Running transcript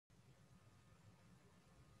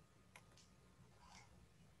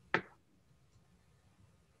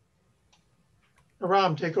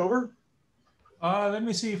Ram, take over. Let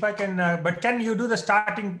me see if I can, but can you do the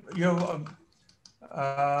starting, because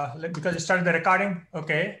you started the recording?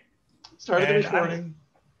 Okay. Started the recording.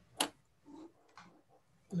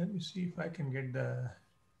 Let me see if I can get the,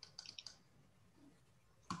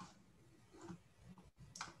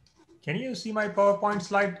 can you see my PowerPoint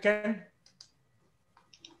slide, Ken?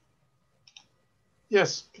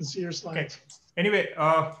 Yes, can see your slides. Okay. Anyway,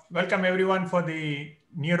 welcome everyone for the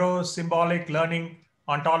Neuro-Symbolic Learning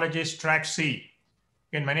Ontologies Track C.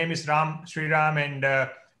 Again, my name is Sriram, and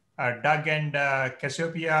Doug and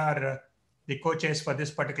Cassiopeia are the coaches for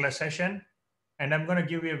this particular session. And I'm going to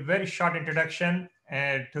give you a very short introduction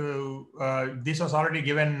to, this was already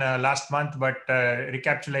given last month, but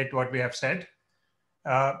recapitulate what we have said.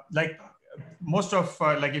 Like most of,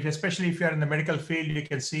 especially if you're in the medical field, you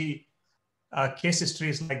can see case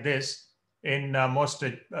histories like this in most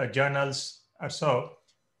journals or so.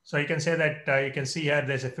 So you can say that you can see here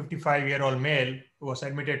there's a 55-year-old male who was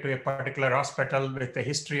admitted to a particular hospital with a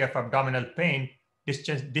history of abdominal pain,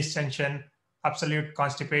 distension, absolute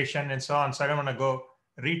constipation, and so on. So I don't want to go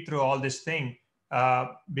read through all this thing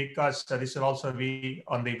because this will also be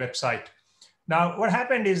on the website. Now, what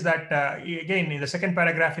happened is that, again, in the second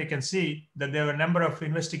paragraph, you can see that there were a number of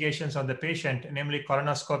investigations on the patient, namely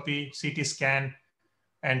colonoscopy, CT scan,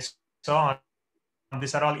 and so on.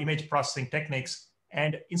 These are all image processing techniques.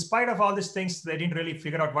 And in spite of all these things, they didn't really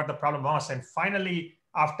figure out what the problem was. And finally,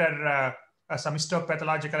 after some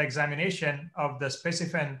histopathological examination of the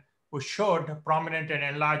specimen, who showed prominent and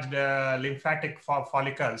enlarged lymphatic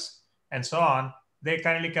follicles and so on, they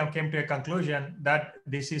kindly came to a conclusion that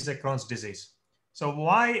this is a Crohn's disease. So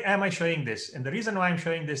why am I showing this? And the reason why I'm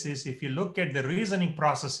showing this is if you look at the reasoning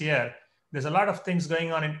process here, there's a lot of things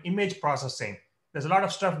going on in image processing. There's a lot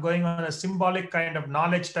of stuff going on, a symbolic kind of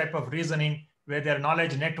knowledge type of reasoning where there are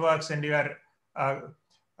knowledge networks and you are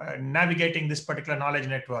navigating this particular knowledge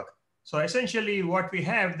network. So essentially what we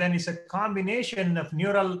have then is a combination of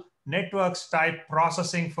neural networks type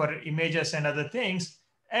processing for images and other things.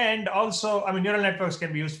 And also, I mean, neural networks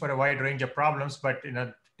can be used for a wide range of problems, but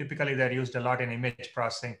typically they're used a lot in image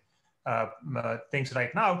processing things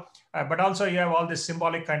right now. But also you have all this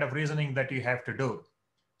symbolic kind of reasoning that you have to do.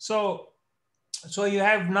 So you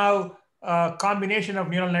have now a combination of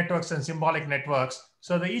neural networks and symbolic networks.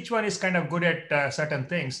 So each one is kind of good at certain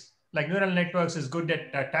things. Like neural networks is good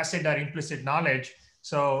at tacit or implicit knowledge.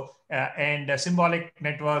 So, and symbolic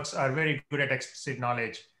networks are very good at explicit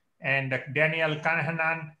knowledge. And Daniel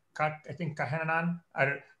Kahneman, I think Kahneman,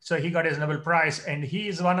 so he got his Nobel Prize. And he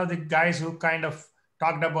is one of the guys who kind of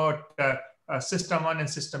talked about system 1 and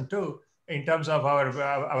system 2 in terms of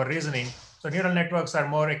our reasoning. So neural networks are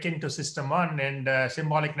more akin to system 1, and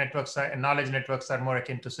symbolic networks and knowledge networks are more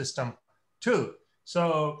akin to system 2.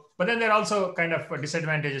 So, but then there are also kind of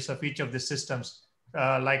disadvantages of each of these systems.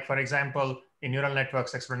 Like for example, in neural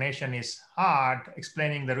networks, explanation is hard,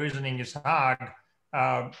 explaining the reasoning is hard.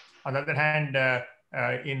 On the other hand,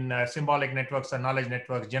 in symbolic networks and knowledge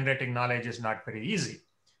networks, generating knowledge is not very easy.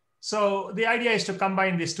 So the idea is to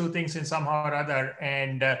combine these two things in somehow or other,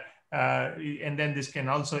 and then this can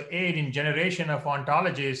also aid in generation of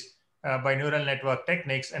ontologies by neural network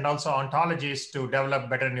techniques, and also ontologies to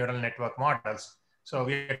develop better neural network models. So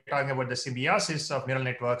we are talking about the symbiosis of neural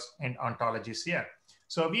networks and ontologies here.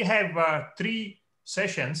 So we have 3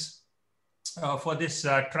 sessions for this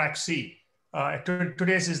track C.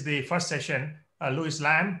 Today's is the first session. Louis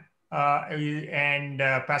Lamb and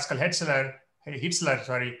Pascal Hitzler,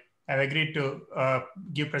 have agreed to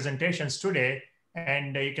give presentations today.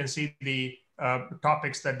 And you can see the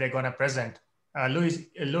topics that they're going to present. Louis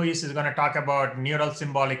is going to talk about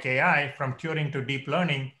neural-symbolic AI from Turing to deep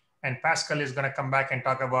learning, and Pascal is going to come back and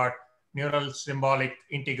talk about neural-symbolic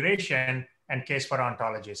integration and case for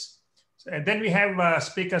ontologies. So, and then we have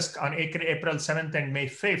speakers on April 7th and May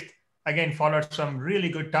 5th. Again, followed some really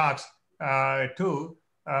good talks too.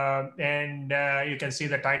 You can see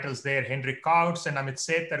the titles there. Henry Kautz and Amit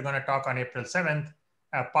Seth are going to talk on April 7th.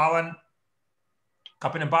 Pawan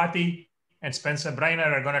Kapinapati and Spencer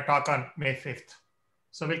Briner are going to talk on May 5th.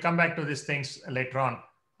 So we'll come back to these things later on.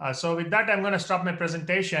 So with that, I'm going to stop my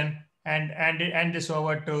presentation and hand this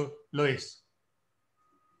over to Louis.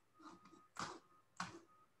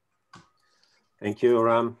 Thank you,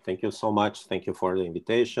 Ram. Thank you so much. Thank you for the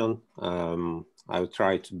invitation. I will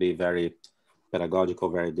try to be very pedagogical,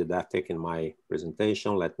 very didactic in my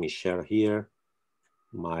presentation. Let me share here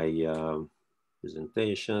my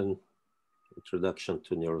presentation, Introduction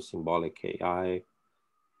to Neuro-Symbolic AI.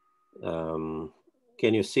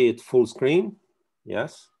 Can you see it full screen?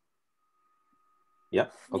 Yes? Yeah,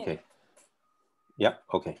 okay. Yeah,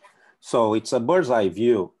 okay. So it's a bird's eye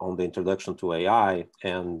view on the introduction to AI.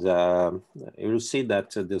 And you'll see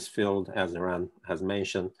that this field, as Iran has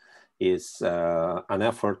mentioned, is an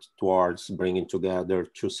effort towards bringing together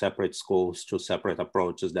two separate schools, two separate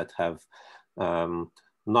approaches that have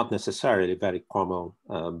not necessarily very common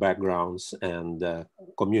backgrounds and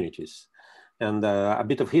communities. And a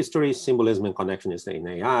bit of history, symbolism and connectionism in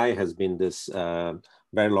AI has been this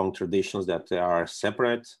very long traditions that they are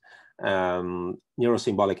separate.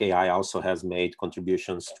 Neuro-Symbolic AI also has made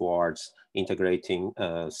contributions towards integrating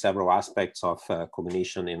several aspects of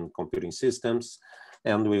cognition in computing systems.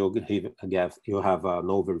 And we'll you'll have an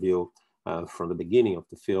overview from the beginning of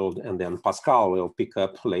the field, and then Pascal will pick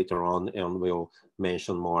up later on and will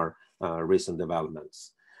mention more recent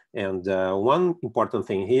developments. And one important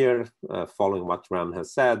thing here, following what Ram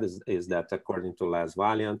has said, is that according to Les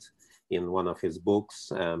Valiant, in one of his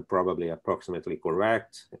books, probably approximately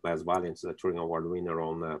correct, Les Valiant is a Turing Award winner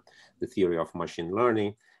on the theory of machine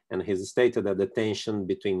learning, and he's stated that the tension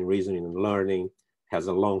between reasoning and learning has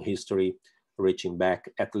a long history, reaching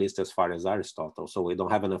back at least as far as Aristotle. So we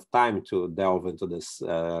don't have enough time to delve into this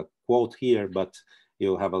quote here, but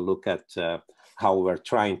you'll have a look at how we're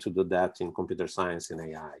trying to do that in computer science and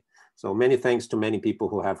AI. So many thanks to many people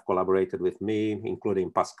who have collaborated with me,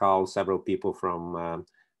 including Pascal, several people from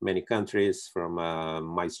many countries, from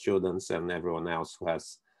my students and everyone else who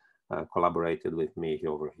has collaborated with me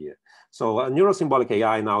over here. So Neuro-Symbolic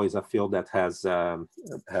AI now is a field that has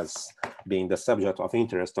been the subject of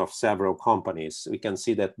interest of several companies. We can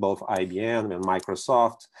see that both IBM and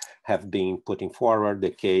Microsoft have been putting forward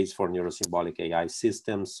the case for Neuro-Symbolic AI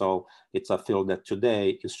systems. So it's a field that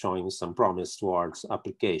today is showing some promise towards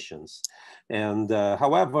applications. And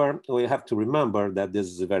however, we have to remember that this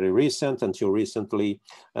is very recent. Until recently,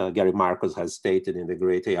 Gary Marcus has stated in the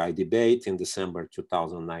Great AI Debate in December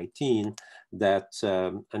 2019 that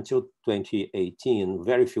until 2018,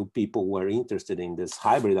 very few people were interested in this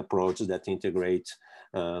hybrid approach that integrate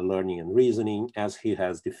learning and reasoning, as he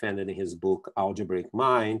has defended in his book, Algebraic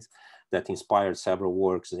Mind, that inspired several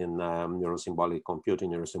works in neurosymbolic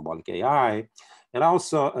computing, neurosymbolic AI. And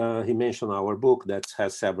also he mentioned our book that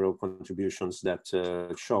has several contributions that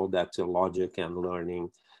show that logic and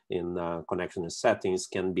learning in connectionist settings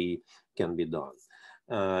can be done.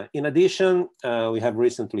 In addition, we have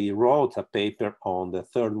recently wrote a paper on the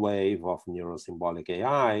third wave of Neuro-Symbolic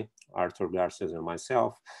AI, Arthur Garces and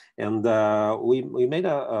myself, and we made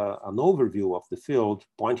an overview of the field,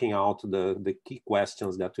 pointing out the key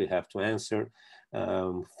questions that we have to answer.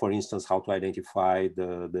 For instance, how to identify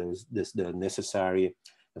the necessary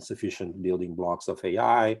and sufficient building blocks of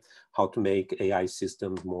AI, how to make AI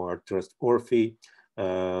systems more trustworthy,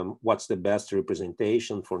 what's the best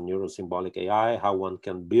representation for Neuro-Symbolic AI, how one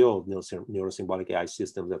can build Neuro-Symbolic AI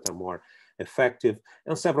systems that are more effective,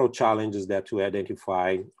 and several challenges that we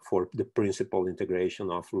identify for the principal integration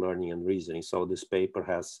of learning and reasoning. So this paper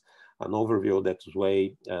has an overview that's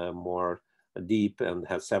way more deep and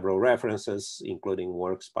has several references, including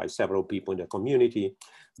works by several people in the community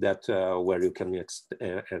that where you can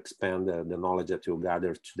expand the knowledge that you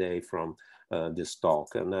gather today from this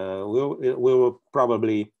talk. And we will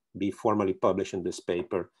probably be formally publishing this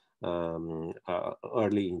paper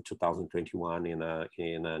early in 2021 in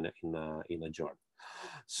a journal.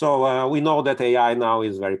 So we know that AI now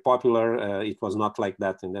is very popular. It was not like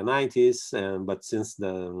that in the 90s, but since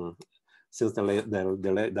the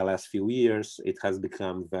last few years, it has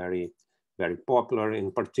become very, very popular,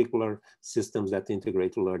 in particular systems that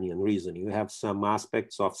integrate learning and reasoning. We have some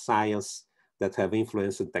aspects of science that have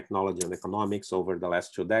influenced technology and economics over the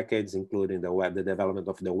last 2 decades, including the web, the development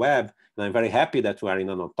of the web. And I'm very happy that we are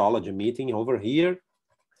in an ontology meeting over here,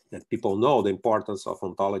 that people know the importance of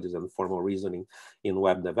ontologies and formal reasoning in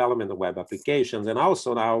web development and web applications. And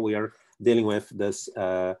also now we are dealing with this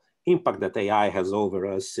impact that AI has over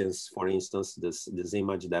us, since, for instance, this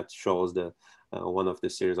image that shows the one of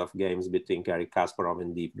the series of games between Garry Kasparov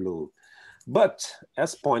and Deep Blue. But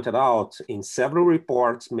as pointed out in several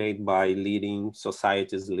reports made by leading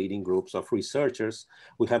societies, leading groups of researchers,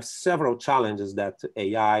 we have several challenges that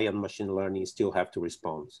AI and machine learning still have to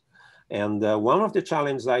respond. And one of the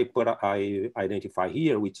challenges I identify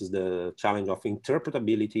here, which is the challenge of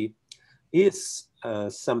interpretability, is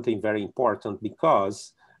something very important,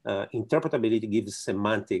 because interpretability gives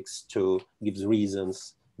semantics gives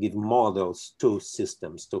reasons, give models to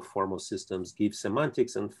systems, to formal systems, give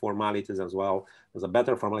semantics and formalities as well as a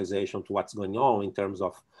better formalization to what's going on in terms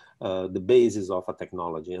of the basis of a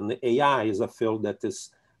technology. And the AI is a field that is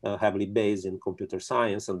heavily based in computer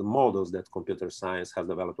science and the models that computer science has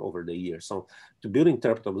developed over the years. So to build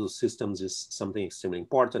interpretable systems is something extremely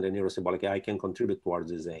important, and Neuro-Symbolic AI can contribute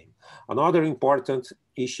towards this aim. Another important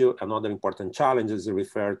issue, another important challenge is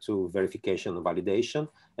referred to verification and validation.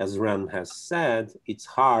 As Ram has said, it's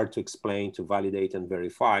hard to explain, to validate and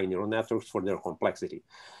verify neural networks for their complexity.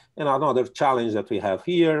 And another challenge that we have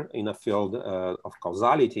here in a field of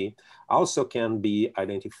causality also can be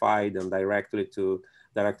identified and directly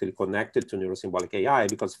connected to Neuro-Symbolic AI,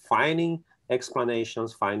 because finding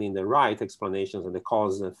explanations, finding the right explanations and the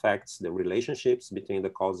cause and effects, the relationships between the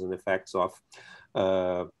cause and effects of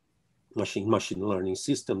machine learning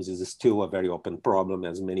systems is still a very open problem,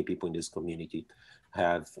 as many people in this community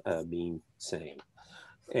have been saying.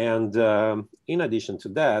 And in addition to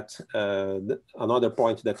that, another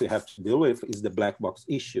point that we have to deal with is the black box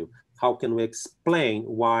issue. How can we explain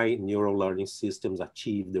why neural learning systems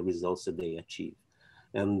achieve the results that they achieve?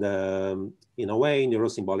 And in a way,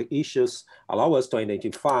 neuro-symbolic issues allow us to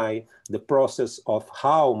identify the process of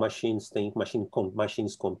how machines think,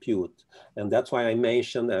 machines compute. And that's why I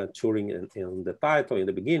mentioned Turing in the title in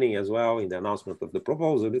the beginning as well, in the announcement of the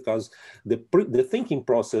proposal, because the thinking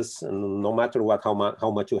process, no matter what,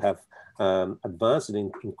 how much you have advanced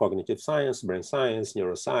in cognitive science, brain science,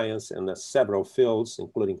 neuroscience, and several fields,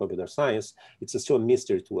 including computer science, it's still a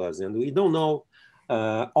mystery to us. And we don't know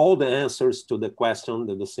all the answers to the question,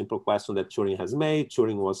 the simple question that Turing has made.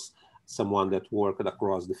 Turing was someone that worked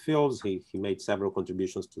across the fields. He made several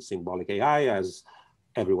contributions to symbolic AI, as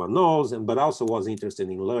everyone knows, but also was interested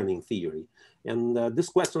in learning theory. And this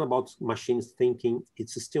question about machines thinking,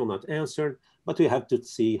 it's still not answered, but we have to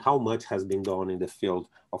see how much has been done in the field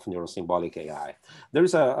of neuro-symbolic AI. There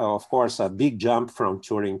is, of course, a big jump from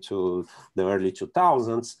Turing to the early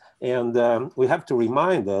 2000s. And we have to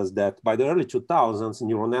remind us that by the early 2000s,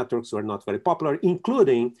 neural networks were not very popular,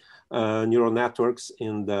 including neural networks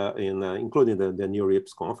including the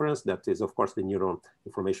NeurIPS conference. That is, of course, the Neural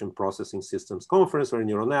Information Processing Systems Conference, where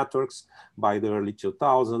neural networks by the early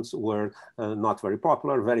 2000s were not very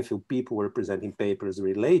popular. Very few people were presenting papers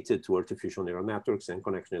related to artificial neural networks and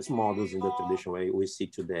connectionist models in the traditional way we see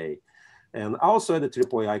today. And also at the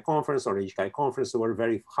AAAI conference or HKI conference, it were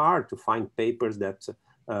very hard to find papers that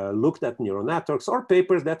looked at neural networks or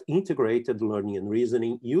papers that integrated learning and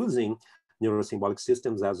reasoning using neuro-symbolic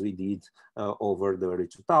systems, as we did over the early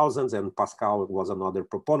 2000s. And Pascal was another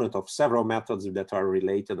proponent of several methods that are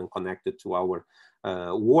related and connected to our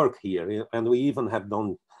work here. And we even have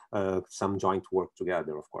done some joint work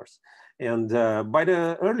together, of course. And by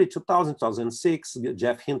the early 2006,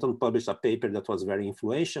 Jeff Hinton published a paper that was very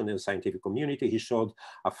influential in the scientific community. He showed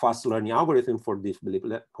a fast learning algorithm for deep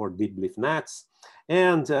belief nets.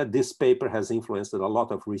 And this paper has influenced a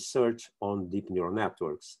lot of research on deep neural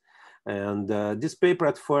networks. And this paper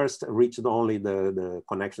at first reached only the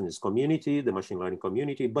connectionist community, the machine learning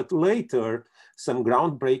community, but later some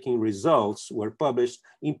groundbreaking results were published,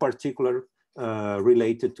 in particular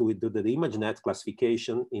related to the ImageNet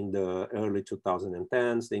classification in the early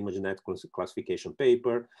 2010s, the ImageNet classification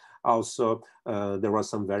paper. Also, there was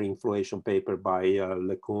some very influential paper by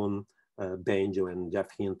LeCun, Benjo, and Jeff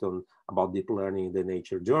Hinton about deep learning in the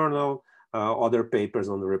Nature journal. Other papers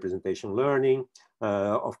on the representation learning.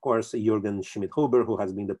 Of course, Jürgen Schmidt-Huber, who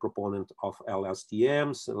has been the proponent of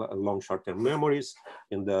LSTMs, long short-term memories,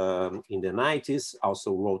 in the 90s,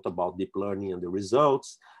 also wrote about deep learning and the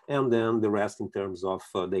results. And then the rest in terms of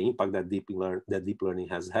the impact that deep learning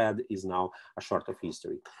has had is now a short of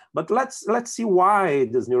history. But let's see why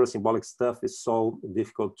this neurosymbolic stuff is so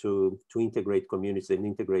difficult to integrate communities and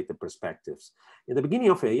integrate the perspectives. In the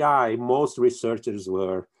beginning of AI, most researchers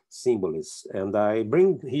were symbolists. And I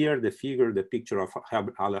bring here the picture of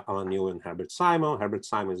Alan New and Herbert Simon. Herbert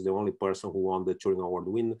Simon is the only person who won the Turing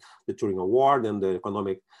Award and the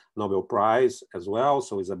Economic Nobel Prize as well.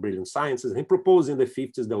 So he's a brilliant scientist. He proposed in the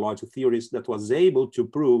 50s the logic theories that was able to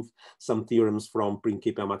prove some theorems from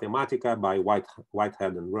Principia Mathematica by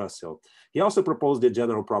Whitehead and Russell. He also proposed the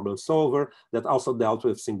general problem solver that also dealt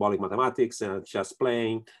with symbolic mathematics and chess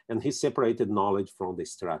playing, and he separated knowledge from the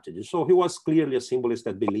strategy. So he was clearly a symbolist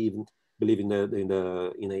that believed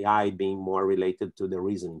in AI being more related to the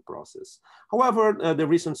reasoning process. However, the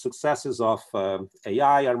recent successes of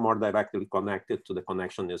AI are more directly connected to the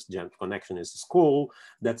connectionist school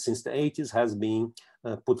that since the 80s has been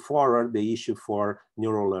put forward the issue for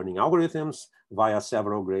neural learning algorithms via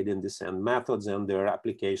several gradient descent methods and their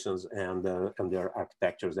applications and their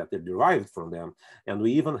architectures that are derived from them. And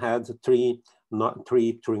we even had three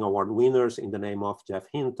Turing Award winners in the name of Jeff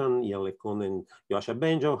Hinton, Ian LeCun, and Yosha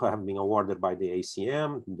Benjo, who have been awarded by the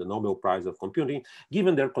ACM, the Nobel Prize of Computing,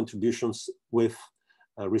 given their contributions with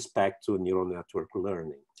respect to neural network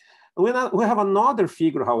learning. We have another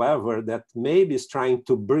figure, however, that maybe is trying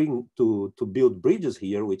to build bridges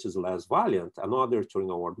here, which is Les Valiant, another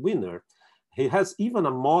Turing Award winner. He has even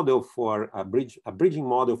a model for a bridging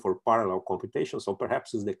model for parallel computation. So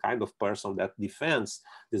perhaps he's the kind of person that defends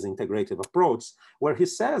this integrative approach, where he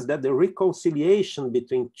says that the reconciliation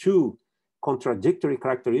between two contradictory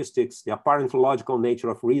characteristics, the apparent logical nature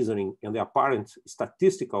of reasoning and the apparent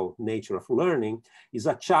statistical nature of learning, is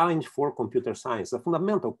a challenge for computer science, a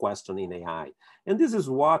fundamental question in AI. And this is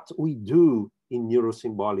what we do in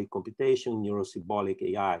neuro-symbolic computation, neuro-symbolic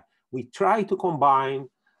AI. We try to combine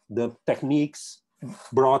the techniques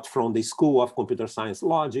brought from the school of computer science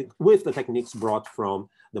logic with the techniques brought from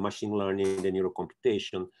the machine learning, the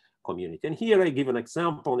neurocomputation community. And here I give an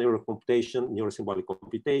example. Neurocomputation, neuro-symbolic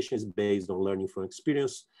computation is based on learning from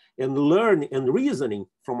experience and reasoning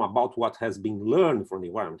from about what has been learned from the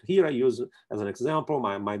environment. Here I use as an example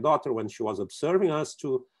my daughter, when she was observing us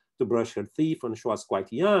to brush her teeth when she was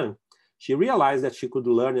quite young. She realized that she could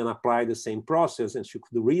learn and apply the same process, and she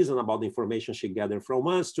could reason about the information she gathered from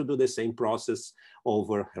us to do the same process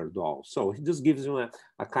over her doll. So this gives you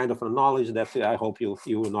a kind of a knowledge that I hope you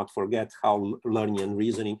will not forget, how learning and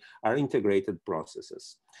reasoning are integrated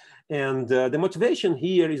processes. And the motivation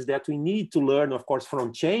here is that we need to learn, of course,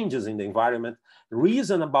 from changes in the environment,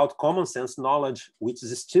 reason about common sense knowledge, which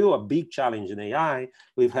is still a big challenge in AI.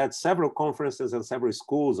 We've had several conferences and several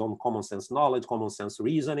schools on common sense knowledge, common sense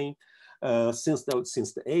reasoning. Since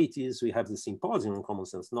the 80s, we have the symposium on common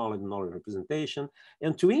sense knowledge and knowledge representation.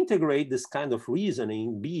 And to integrate this kind of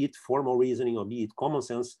reasoning, be it formal reasoning or be it common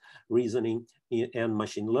sense reasoning and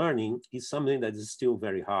machine learning, is something that is still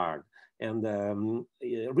very hard. And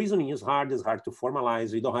reasoning is hard to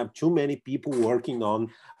formalize. We don't have too many people working on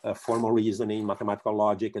formal reasoning, mathematical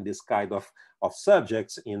logic, and this kind of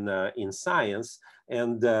subjects in science.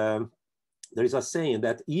 And there is a saying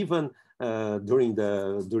that even during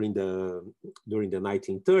the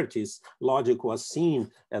 1930s, logic was seen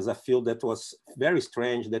as a field that was very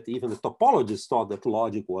strange, that even the topologists thought that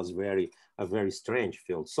logic was a very strange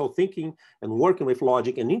field. So thinking and working with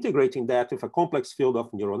logic and integrating that with a complex field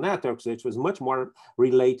of neural networks, which was much more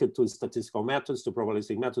related to statistical methods, to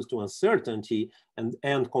probabilistic methods, to uncertainty,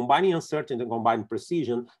 and combining uncertainty and combining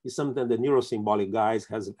precision is something that the neuro-symbolic guys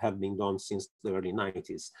have been done since the early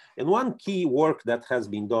 90s. And one key work that has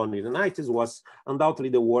been done in the 90s was undoubtedly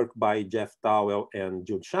the work by Jeff Towell and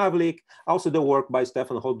Jude Shavlik, also the work by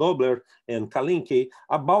Stefan Hodobler and Kalinke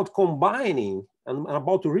about combining and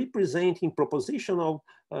about representing propositional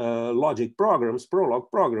logic programs, prolog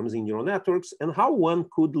programs in neural networks, and how one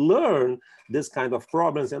could learn this kind of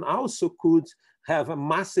problems and also could have a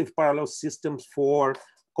massive parallel systems for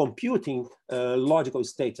computing logical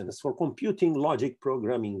statements, for computing logic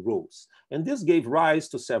programming rules. And this gave rise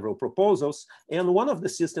to several proposals. And one of the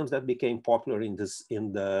systems that became popular in this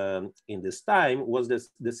time was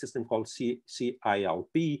the system called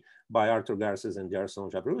CILP by Arthur Garces and Gerson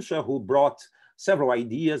Jabrusha, who brought several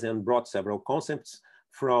ideas and brought several concepts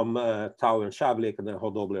from Tao and Shavlik and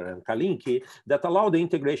Hodobler and Kalinke that allow the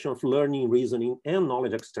integration of learning, reasoning, and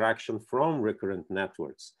knowledge extraction from recurrent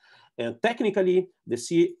networks. And technically, the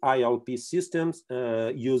CILP systems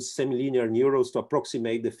use semilinear neurons to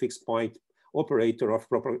approximate the fixed point operator of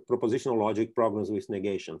propositional logic problems with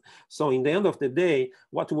negation. So in the end of the day,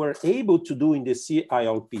 what we're able to do in the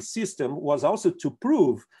CILP system was also to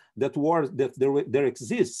prove that there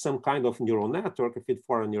exists some kind of neural network, a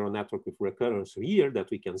fit-for a neural network with recurrence here that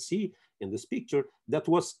we can see in this picture, that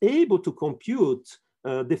was able to compute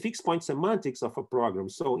the fixed point semantics of a program.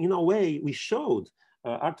 So in a way, we showed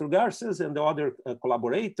Arthur Garces and the other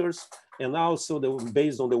collaborators, and also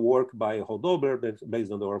based on the work by Hodobler,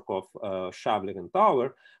 based on the work of Shavlik and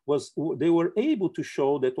Tower, they were able to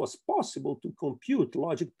show that it was possible to compute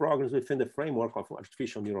logic programs within the framework of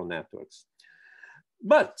artificial neural networks.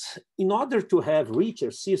 But in order to have richer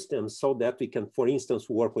systems so that we can, for instance,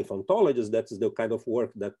 work with ontologies, that is the kind of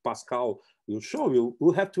work that Pascal will show you,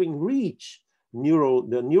 we'll have to enrich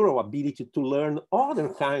the neural ability to learn other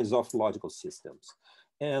kinds of logical systems.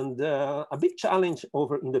 And a big challenge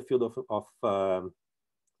over in the field of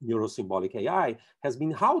neuro-symbolic AI has been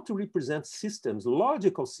how to represent systems,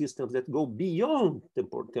 logical systems that go beyond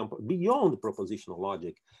beyond propositional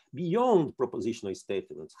logic, beyond propositional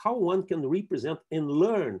statements, how one can represent and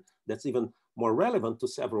learn, that's even more relevant to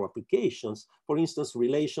several applications, for instance,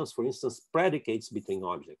 relations, for instance, predicates between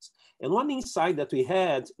objects. And one insight that we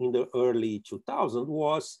had in the early 2000s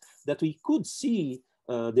was that we could see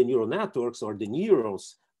the neural networks or the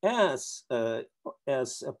neurons as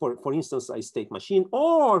for instance, a state machine,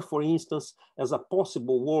 or for instance, as a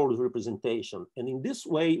possible world representation. And in this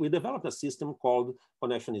way, we developed a system called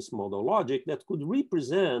connectionist model logic that could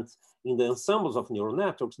represent in the ensembles of neural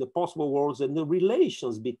networks the possible worlds and the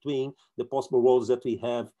relations between the possible worlds that we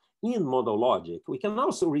have in model logic. We can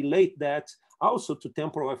also relate that also to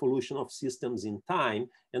temporal evolution of systems in time.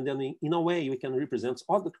 And then in a way, we can represent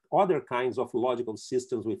other kinds of logical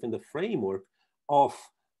systems within the framework of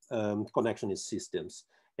connectionist systems.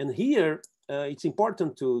 And here, it's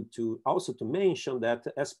important to also to mention that,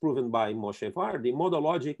 as proven by Moshe Vardi, model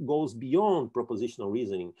logic goes beyond propositional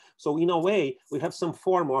reasoning. So in a way, we have some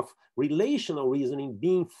form of relational reasoning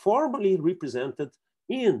being formally represented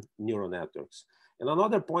in neural networks. And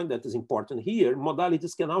another point that is important here,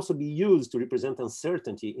 modalities can also be used to represent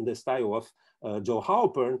uncertainty in the style of Joe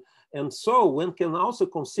Halpern. And so one can also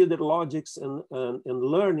consider logics and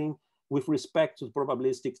learning with respect to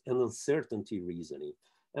probabilistic and uncertainty reasoning.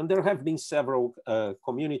 And there have been several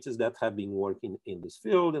communities that have been working in this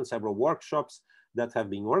field, and several workshops that have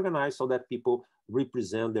been organized so that people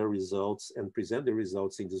represent their results and present the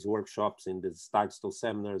results in these workshops, in the statistical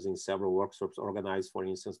seminars, in several workshops organized, for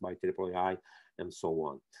instance, by IIII and so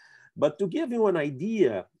on. But to give you an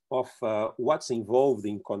idea of what's involved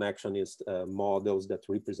in connectionist models that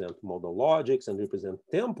represent model logics and represent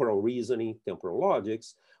temporal reasoning, temporal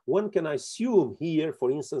logics, one can assume here,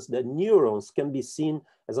 for instance, that neurons can be seen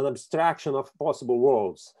as an abstraction of possible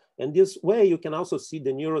worlds. And this way, you can also see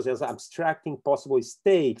the neurons as abstracting possible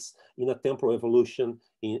states in a temporal evolution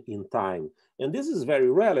in time. And this is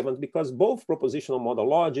very relevant because both propositional model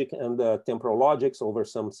logic and temporal logics over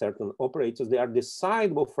some certain operators, they are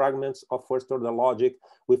decidable fragments of first order logic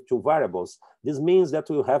with two variables. This means that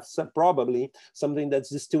we'll have probably something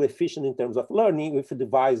that's still efficient in terms of learning if we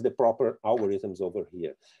devise the proper algorithms over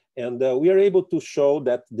here. And we are able to show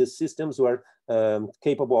that the systems were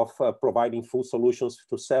capable of providing full solutions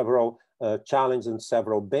to several challenges and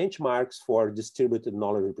several benchmarks for distributed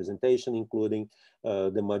knowledge representation, including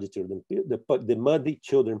the Muddy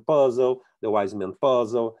Children puzzle, the Wise Man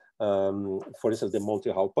puzzle, for instance, the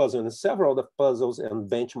multi-hall puzzle, and several other puzzles and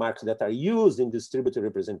benchmarks that are used in distributed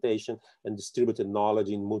representation and distributed knowledge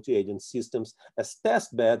in multi-agent systems as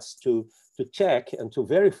test beds to check and to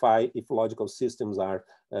verify if logical systems are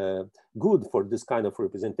good for this kind of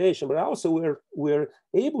representation. But also we're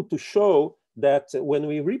able to show that when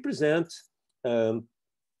we represent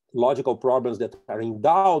logical problems that are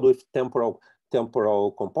endowed with temporal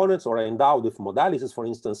components or endowed with modalities, for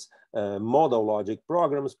instance, model logic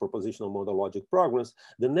programs, propositional model logic programs,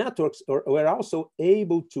 the networks were also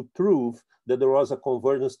able to prove that there was a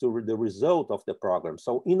convergence to the result of the program.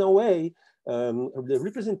 So in a way, the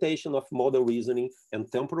representation of model reasoning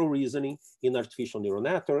and temporal reasoning in artificial neural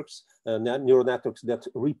networks that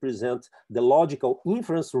represent the logical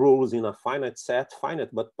inference rules in a finite set, finite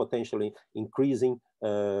but potentially increasing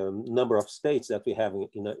number of states that we have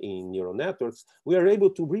in neural networks, we are able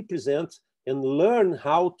to represent and learn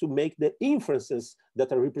how to make the inferences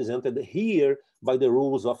that are represented here by the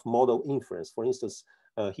rules of model inference. For instance,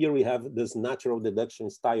 here we have this natural deduction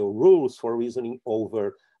style rules for reasoning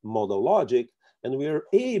over model logic, and we are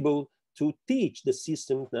able to teach the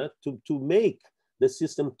system to make the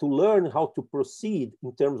system to learn how to proceed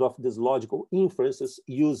in terms of these logical inferences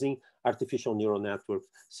using artificial neural network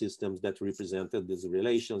systems that represented these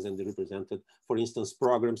relations, and they represented, for instance,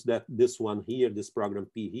 programs that this one here, this program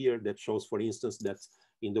P here, that shows, for instance, that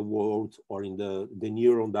in the world or in the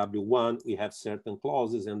neuron W1, we have certain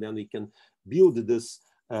clauses, and then we can build this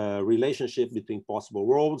relationship between possible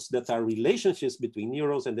worlds that are relationships between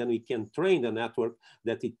neurons, and then we can train the network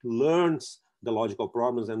that it learns the logical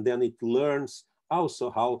problems, and then it learns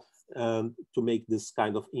also how to make this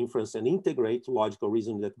kind of inference and integrate logical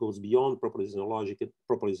reasoning that goes beyond propositional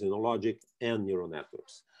logic and neural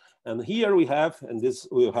networks. And here we have, and this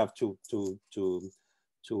we'll have to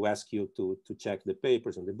ask you to check the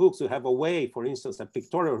papers and the books. We have a way, for instance, a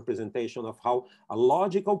pictorial representation of how a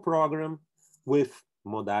logical program with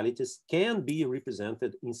modalities can be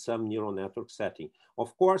represented in some neural network setting.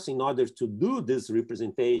 Of course, in order to do this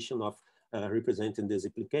representation of representing these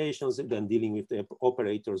applications, then dealing with the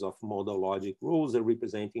operators of model logic rules and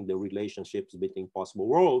representing the relationships between possible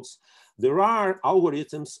worlds, there are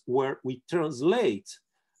algorithms where we translate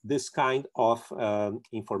this kind of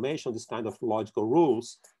information, this kind of logical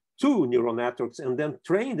rules to neural networks, and then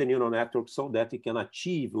train the neural network so that it can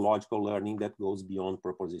achieve logical learning that goes beyond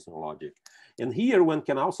propositional logic. And here one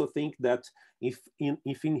can also think that if in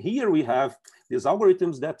here we have these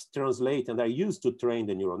algorithms that translate and are used to train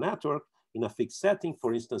the neural network in a fixed setting,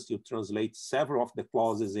 for instance, you translate several of the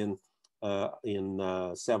clauses in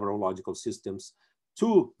in several logical systems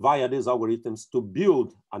to, via these algorithms, to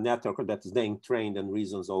build a network that is then trained and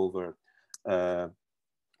reasons over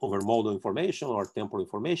modal information or temporal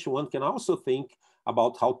information. One can also think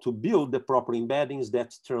about how to build the proper embeddings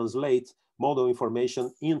that translate modal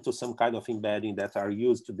information into some kind of embedding that are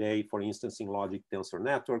used today, for instance, in logic tensor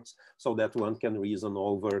networks, so that one can reason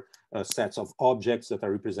over sets of objects that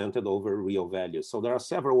are represented over real values. So there are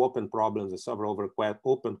several open problems and several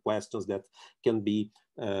open questions that can be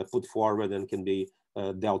put forward and can be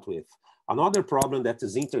dealt with. Another problem that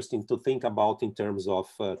is interesting to think about in terms of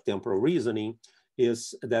temporal reasoning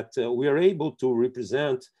is that we are able to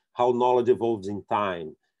represent how knowledge evolves in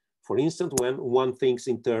time. For instance, when one thinks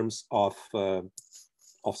in terms of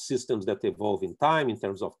systems that evolve in time, in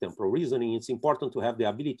terms of temporal reasoning, it's important to have the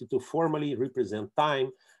ability to formally represent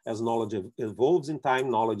time as knowledge evolves in time.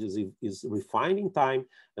 Knowledge is refined in time,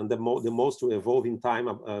 and the most to evolve in time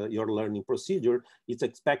of your learning procedure, it's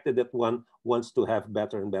expected that one wants to have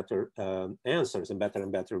better and better answers and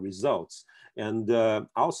better results. And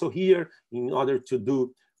also here, in order to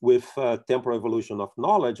do with temporal evolution of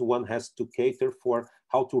knowledge, one has to cater for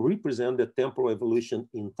how to represent the temporal evolution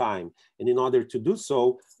in time. And in order to do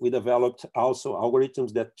so, we developed also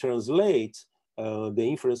algorithms that translate the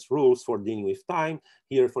inference rules for dealing with time.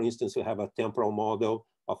 Here, for instance, we have a temporal model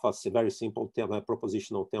of a very simple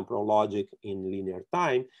propositional temporal logic in linear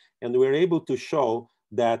time. And we're able to show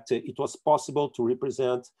that it was possible to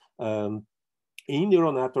represent in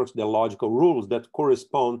neural networks the logical rules that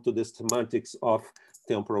correspond to the semantics of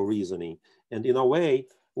temporal reasoning. And in a way,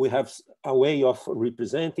 we have a way of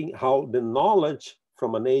representing how the knowledge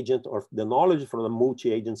from an agent or the knowledge from a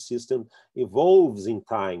multi-agent system evolves in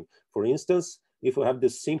time. For instance, if we have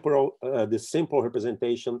this simple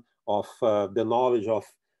representation of the knowledge of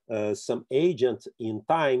some agent in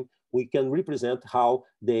time, we can represent how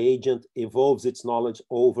the agent evolves its knowledge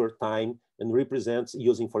over time and represents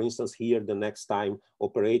using, for instance, here the next time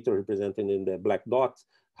operator represented in the black dot.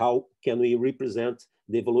 How can we represent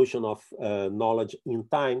the evolution of knowledge in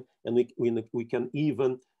time? And we can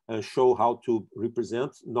even show how to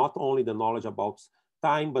represent not only the knowledge about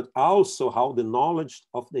time, but also how the knowledge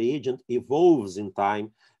of the agent evolves in time,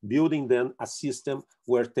 building then a system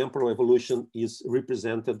where temporal evolution is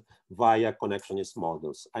represented via connectionist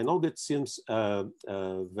models. I know that seems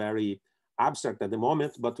very abstract at the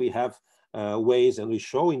moment, but we have ways, and we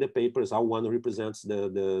show in the papers how one represents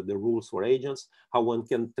the rules for agents, how one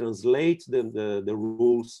can translate the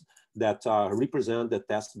rules that represent the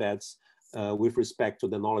test beds with respect to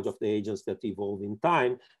the knowledge of the agents that evolve in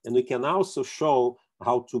time. And we can also show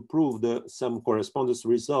how to prove some correspondence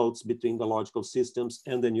results between the logical systems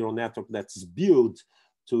and the neural network that's built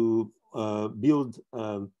to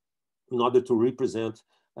in order to represent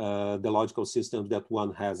the logical systems that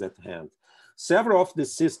one has at hand. Several of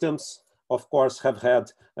these systems, of course, have had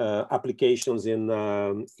applications in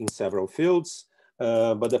several fields.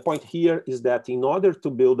 But the point here is that in order to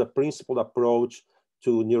build a principled approach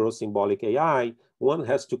to neuro-symbolic AI, one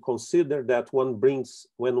has to consider that when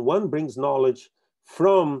one brings knowledge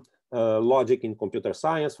from logic in computer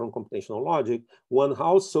science, from computational logic, one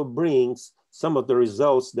also brings some of the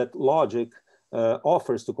results that logic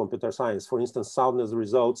offers to computer science. For instance, soundness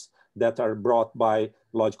results that are brought by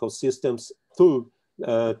logical systems to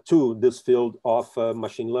this field of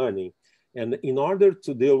machine learning. And in order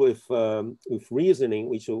to deal with reasoning,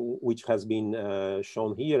 which has been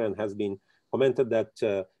shown here and has been commented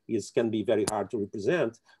that can be very hard to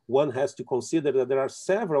represent, one has to consider that there are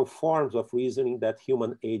several forms of reasoning that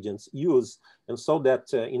human agents use. And so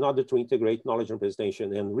that in order to integrate knowledge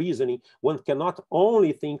representation and reasoning, one cannot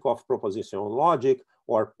only think of propositional logic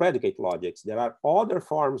or predicate logics. There are other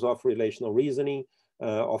forms of relational reasoning,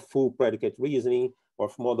 of full predicate reasoning,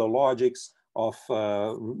 of modal logics, of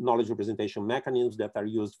knowledge representation mechanisms that are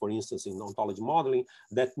used, for instance, in ontology modeling,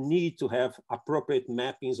 that need to have appropriate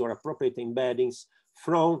mappings or appropriate embeddings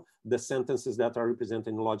from the sentences that are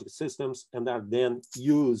represented in logic systems and are then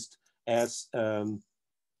used as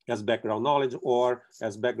background knowledge or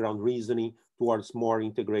as background reasoning towards more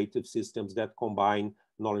integrative systems that combine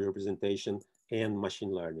knowledge representation and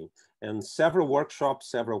machine learning. And several workshops,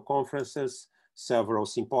 several conferences, several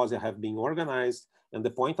symposia have been organized. And the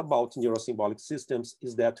point about neuro-symbolic systems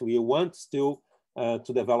is that we want still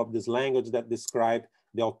to develop this language that describe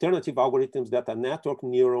the alternative algorithms that a network of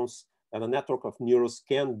neurons and a network of neurons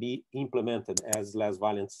can be implemented, as Les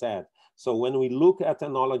Valiant said. So when we look at a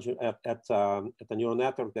knowledge at a neural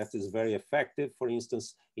network that is very effective, for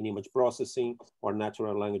instance, in image processing or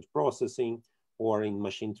natural language processing, or in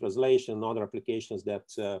machine translation, other applications that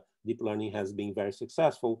deep learning has been very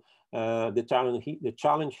successful. The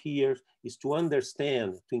challenge here is to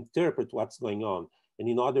understand, to interpret what's going on. And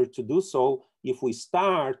in order to do so, if we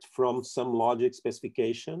start from some logic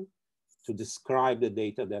specification to describe the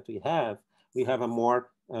data that we have a more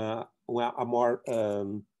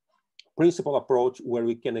principled approach where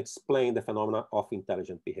we can explain the phenomena of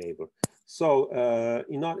intelligent behavior. So,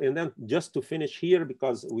 and then just to finish here,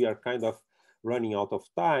 because we are kind of running out of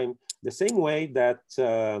time, the same way that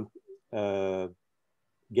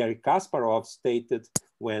Garry Kasparov stated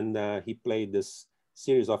when he played this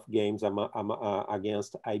series of games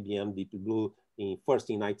against IBM Deep Blue,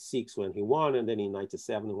 first in 96 when he won, and then in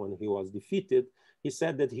 97 when he was defeated, he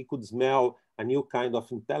said that he could smell a new kind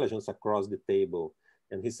of intelligence across the table.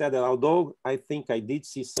 And he said that although I think I did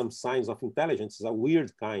see some signs of intelligence, it's a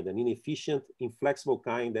weird kind, an inefficient, inflexible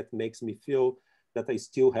kind that makes me feel that I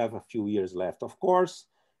still have a few years left. Of course,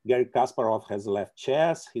 Garry Kasparov has left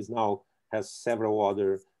chess. He now has several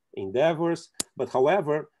other endeavors. But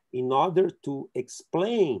however, in order to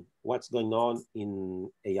explain what's going on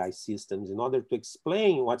in AI systems, in order to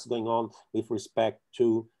explain what's going on with respect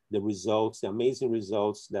to the results, the amazing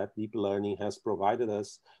results that deep learning has provided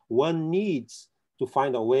us, one needs to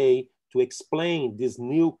find a way to explain this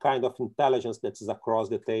new kind of intelligence that is across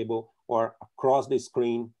the table or across the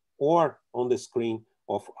screen or on the screen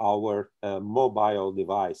of our mobile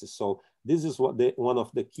devices. So this is what one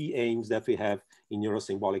of the key aims that we have in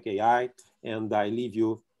Neuro-Symbolic AI. And I leave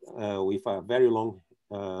you with a very long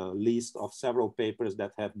list of several papers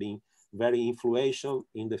that have been very influential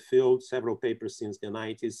in the field, several papers since the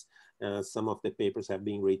 90s. Some of the papers have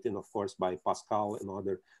been written, of course, by Pascal and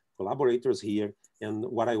other collaborators here. And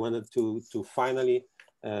what I wanted to finally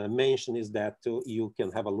mention is that you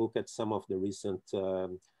can have a look at some of the recent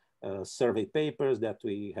survey papers that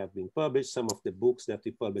we have been published, some of the books that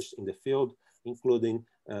we published in the field, including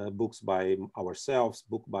books by ourselves,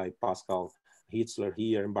 book by Pascal Hitzler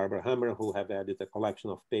here and Barbara Hammer, who have added a collection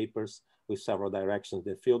of papers with several directions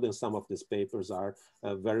in the field. And some of these papers are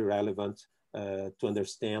very relevant to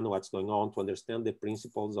understand what's going on, to understand the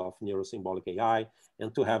principles of Neuro-Symbolic AI,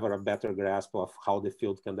 and to have a better grasp of how the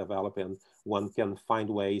field can develop and one can find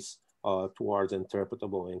ways towards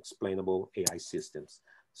interpretable and explainable AI systems.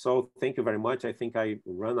 So thank you very much. I think I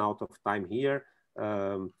run out of time here.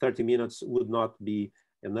 30 minutes would not be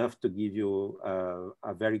enough to give you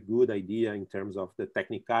a very good idea in terms of the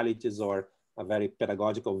technicalities or a very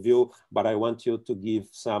pedagogical view, but I want you to give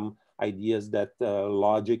some ideas that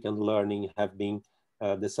logic and learning have been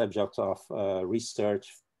the subject of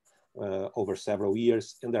research over several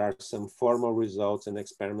years. And there are some formal results and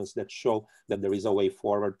experiments that show that there is a way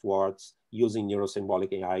forward towards using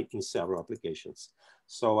Neuro-Symbolic AI in several applications.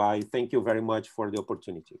 So I thank you very much for the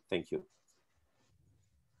opportunity. Thank you.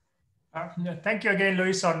 Thank you again,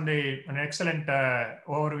 Luis, on an excellent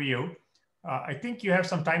overview. I think you have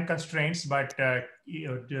some time constraints, but maybe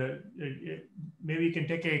you can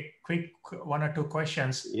take a quick 1 or 2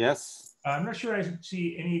 questions. Yes. I'm not sure I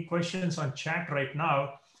see any questions on chat right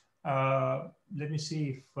now. Let me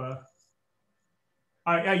see if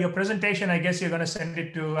yeah, your presentation, I guess you're going to send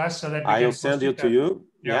it to us so that we I'll send it to you.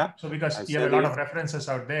 Yeah. So because you have a lot of references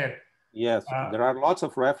out there. Yes, there are lots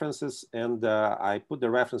of references, and I put the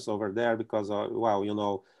reference over there because, well, you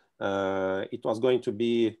know, it was going to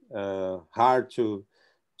be hard to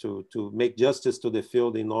make justice to the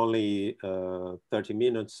field in only 30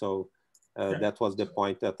 minutes. So that was the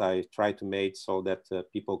point that I tried to make, so that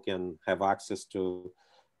people can have access to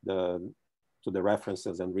the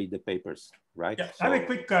references and read the papers, right? Yeah, so, I have a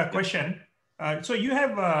quick question. So you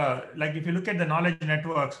have, like, if you look at the knowledge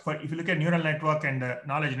networks, if you look at neural network and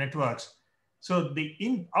knowledge networks, so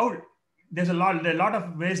there's a lot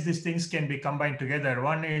of ways these things can be combined together.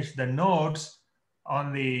 One is the nodes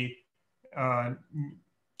on the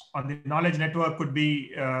knowledge network could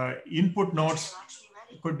be input nodes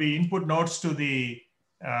to the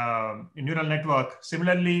neural network.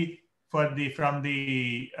 Similarly, from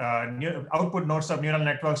the output nodes of neural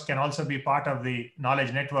networks can also be part of the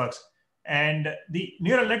knowledge networks. And the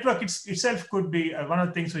neural network itself could be one of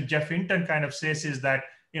the things which Jeff Hinton kind of says is that,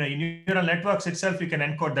 you know, in neural networks itself, you can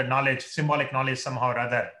encode the knowledge, symbolic knowledge somehow or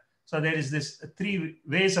other. So there is this 3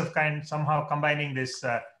 ways of somehow combining this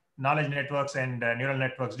knowledge networks and neural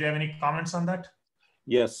networks. Do you have any comments on that?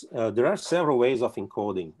 Yes, there are several ways of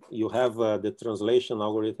encoding. You have the translation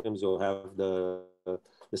algorithms, you have the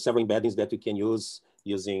several embeddings that you can use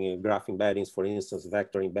using graph embeddings, for instance,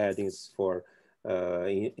 vector embeddings for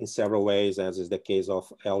in several ways, as is the case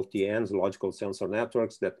of LTNs, logical sensor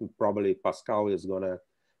networks, that probably Pascal is going to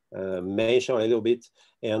mention a little bit.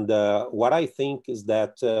 And what I think is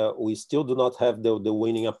that we still do not have the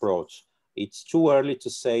winning approach. It's too early to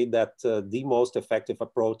say that the most effective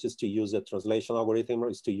approach is to use a translation algorithm, or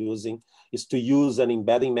is to use an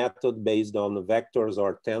embedding method based on vectors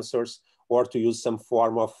or tensors, or to use some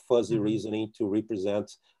form of fuzzy reasoning to represent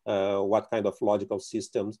what kind of logical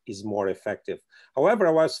system is more effective. However,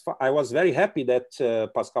 I was very happy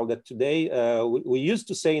that, Pascal, that today, we used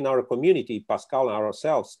to say in our community, Pascal and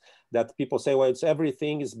ourselves, that people say, well,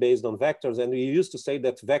 everything is based on vectors. And we used to say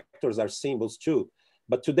that vectors are symbols too.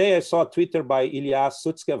 But today I saw a Twitter by Ilya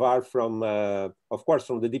Sutskever from, of course,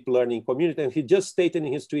 from the deep learning community. And he just stated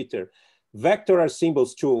in his Twitter, vector are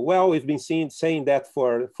symbols too. Well, we've been saying that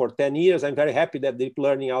for 10 years. I'm very happy that deep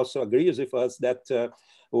learning also agrees with us that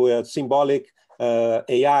with symbolic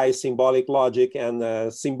AI, symbolic logic,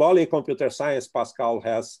 and symbolic computer science, Pascal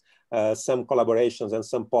has some collaborations and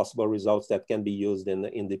some possible results that can be used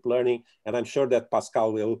in deep learning. And I'm sure that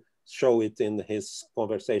Pascal will show it in his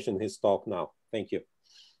conversation, his talk now. Thank you.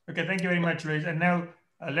 Okay, thank you very much, Luis. And now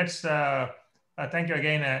let's thank you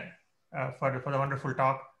again for the wonderful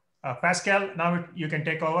talk. Pascal, now you can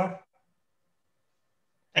take over.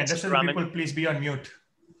 And rest of the people, please be on mute.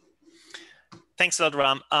 Thanks a lot,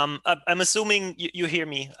 Ram. I'm assuming you hear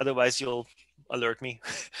me, otherwise you'll alert me.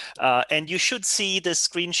 And you should see the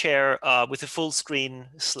screen share with a full screen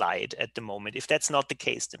slide at the moment. If that's not the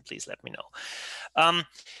case, then please let me know.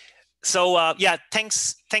 So yeah,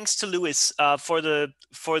 thanks to Luis for the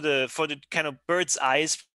kind of bird's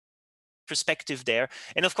eyes perspective there.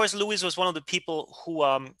 And of course, Luis was one of the people who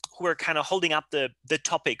were kind of holding up the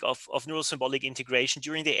topic of neural-symbolic integration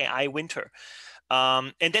during the AI winter.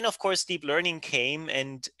 And then of course, deep learning came,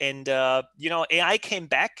 and you know, AI came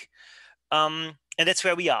back, and that's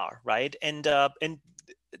where we are, right? And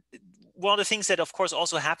one of the things that of course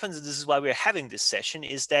also happens, and this is why we're having this session,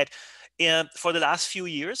 is that for the last few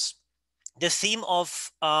years, the theme of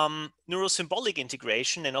neuro-symbolic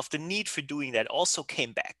integration and of the need for doing that also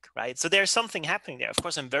came back, right? So there's something happening there. Of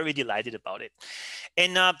course, I'm very delighted about it.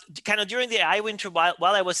 And kind of during the AI winter, while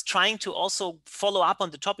I was trying to also follow up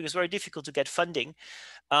on the topic, it was very difficult to get funding.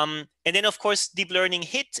 And then, of course, deep learning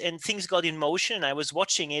hit and things got in motion. I was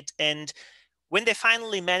watching it. And when they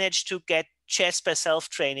finally managed to get chess by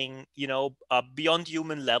self-training, you know, beyond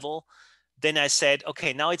human level, then I said,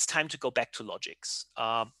 okay, now it's time to go back to logics,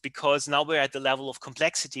 because now we're at the level of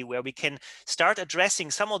complexity where we can start addressing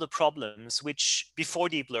some of the problems which before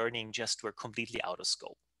deep learning just were completely out of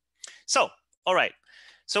scope. So, all right.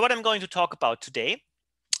 So what I'm going to talk about today,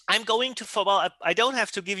 I'm going to, well, I don't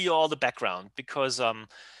have to give you all the background because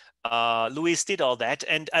Luis did all that.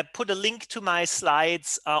 And I put a link to my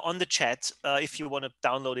slides on the chat if you want to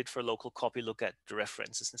download it for a local copy, look at the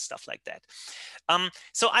references and stuff like that.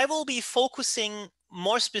 So I will be focusing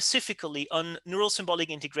more specifically on neural symbolic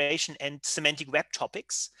integration and semantic web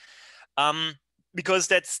topics, because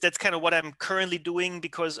that's kind of what I'm currently doing,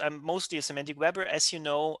 because I'm mostly a semantic webber, as you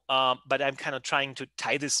know, but I'm kind of trying to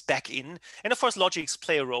tie this back in. And of course, logics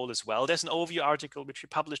play a role as well. There's an overview article which we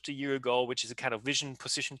published a year ago, which is a kind of vision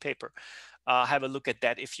position paper. Have a look at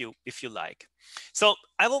that if you like. So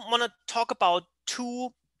I will want to talk about two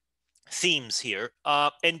themes here,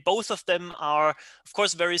 and both of them are, of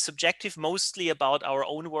course, very subjective, mostly about our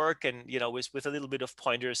own work, and you know, with a little bit of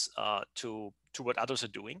pointers to what others are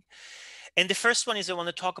doing. And the first one is I want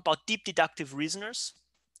to talk about deep deductive reasoners,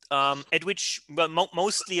 at which, well,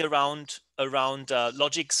 mostly around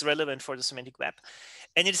logics relevant for the semantic web.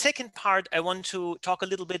 And in the second part, I want to talk a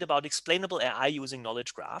little bit about explainable AI using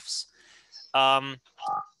knowledge graphs.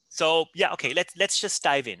 So yeah, okay, let's just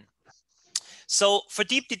dive in. So for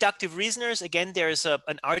deep deductive reasoners, again, there's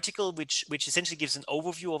an article which essentially gives an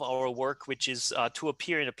overview of our work, which is to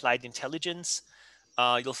appear in Applied Intelligence.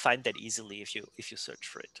 You'll find that easily if you search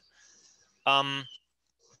for it. All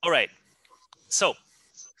right, so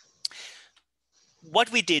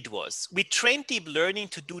what we did was we trained deep learning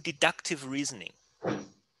to do deductive reasoning.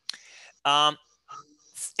 And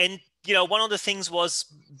you know, one of the things was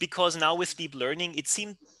because now with deep learning, it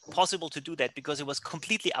seemed possible to do that because it was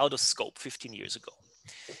completely out of scope 15 years ago.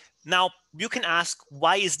 Now you can ask,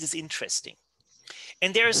 why is this interesting?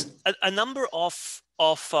 And there's a number of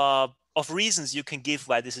reasons you can give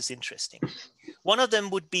why this is interesting. One of them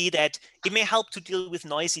would be that it may help to deal with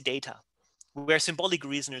noisy data, where symbolic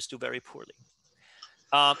reasoners do very poorly.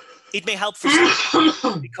 It may help for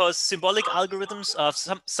because symbolic algorithms.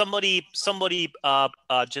 Somebody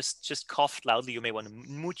just coughed loudly. You may want to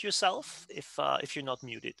mute yourself if you're not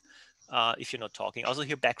muted. if you're not talking. I also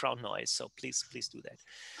hear background noise, so please do that.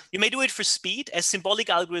 You may do it for speed, as symbolic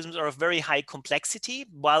algorithms are of very high complexity,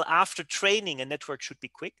 while after training, a network should be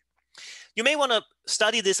quick. You may want to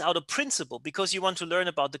study this out of principle because you want to learn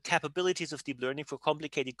about the capabilities of deep learning for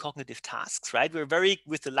complicated cognitive tasks, right?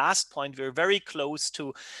 With the last point, we're very close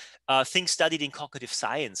to things studied in cognitive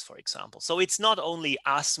science, for example. So it's not only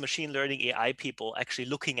us machine learning AI people actually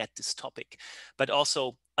looking at this topic, but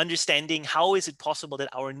also understanding how is it possible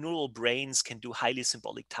that our neural brains can do highly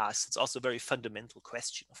symbolic tasks. It's also a very fundamental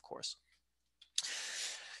question, of course.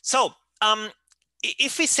 So,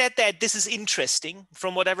 if we said that this is interesting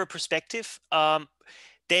from whatever perspective,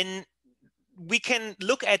 then we can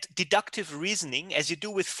look at deductive reasoning as you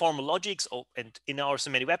do with formal logics, and in our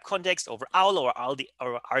semantic web context over OWL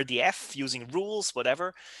or RDF using rules,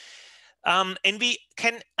 whatever. And we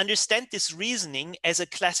can understand this reasoning as a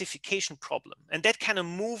classification problem. And that kind of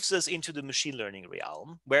moves us into the machine learning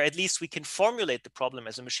realm, where at least we can formulate the problem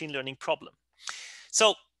as a machine learning problem.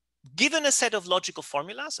 So given a set of logical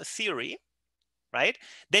formulas, a theory, right,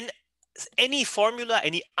 then any formula,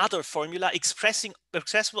 any other formula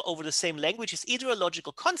expressible over the same language is either a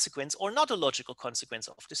logical consequence or not a logical consequence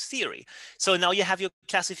of this theory. So now you have your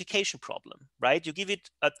classification problem, right? You give it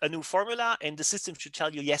a new formula and the system should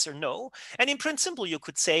tell you yes or no. And in principle, you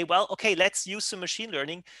could say, well, okay, let's use some machine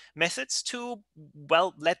learning methods to,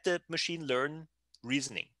 well, let the machine learn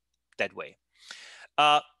reasoning that way.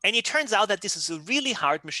 And it turns out that this is a really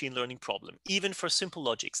hard machine learning problem, even for simple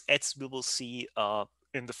logics, as we will see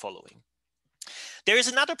in the following. There is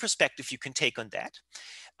another perspective you can take on that.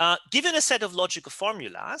 Given a set of logical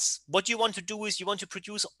formulas, what you want to do is you want to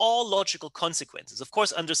produce all logical consequences, of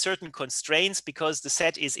course, under certain constraints, because the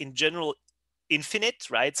set is in general infinite,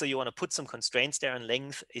 right? So you want to put some constraints there on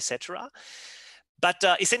length, etc. But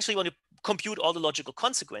essentially, you want to compute all the logical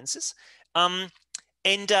consequences.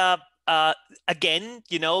 Again,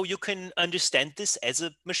 you know, you can understand this as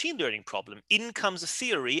a machine learning problem. In comes a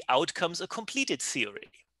theory, out comes a completed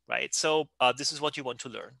theory, right? So this is what you want to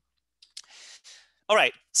learn. All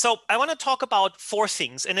right, so I want to talk about 4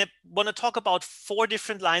 things, and I want to talk about 4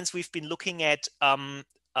 different lines we've been looking at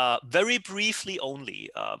very briefly only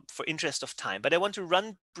for interest of time, but I want to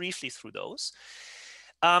run briefly through those.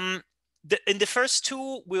 In the first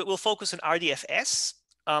 2, we'll focus on RDFS.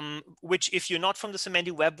 Which, if you're not from the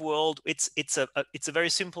semantic web world, it's a very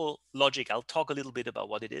simple logic. I'll talk a little bit about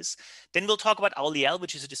what it is. Then we'll talk about OWL,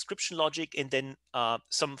 which is a description logic, and then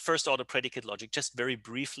some first order predicate logic, just very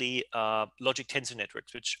briefly, logic tensor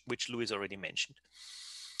networks, which Louis already mentioned.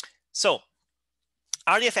 So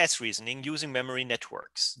RDFS reasoning using memory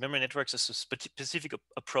networks. Memory networks is a specific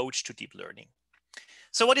approach to deep learning.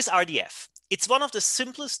 So what is RDF? It's one of the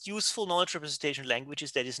simplest useful knowledge representation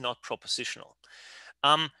languages that is not propositional.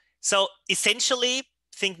 So essentially,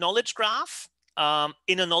 think knowledge graph.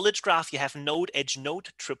 In a knowledge graph, you have node, edge, node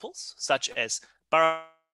triples, such as Barack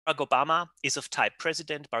Obama is of type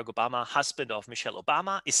president, Barack Obama, husband of Michelle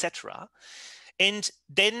Obama, etc. And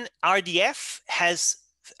then RDF has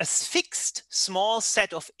a fixed small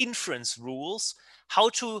set of inference rules, how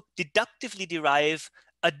to deductively derive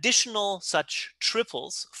additional such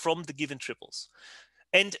triples from the given triples.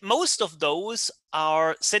 And most of those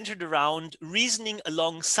are centered around reasoning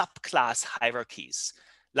along subclass hierarchies.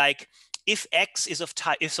 Like if X is of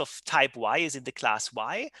type Y, is in the class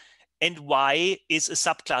Y, and Y is a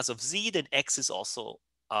subclass of Z, then X is also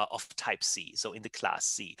of type C, so in the class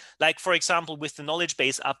C. Like, for example, with the knowledge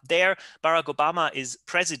base up there, Barack Obama is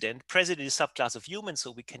president. President is subclass of human,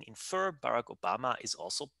 so we can infer Barack Obama is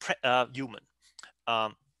also human.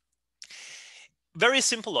 Very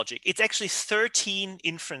simple logic. It's actually 13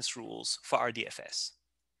 inference rules for RDFS.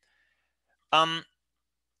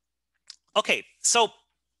 Okay, so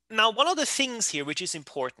now one of the things here which is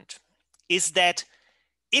important is that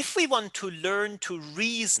if we want to learn to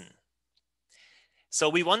reason, so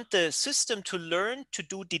we want the system to learn to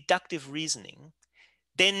do deductive reasoning,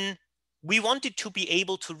 then we want it to be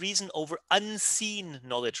able to reason over unseen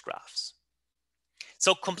knowledge graphs.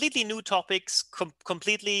 So completely new topics,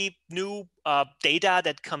 completely new data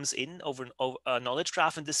that comes in over a knowledge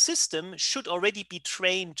graph, and the system should already be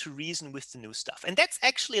trained to reason with the new stuff. And that's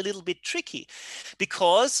actually a little bit tricky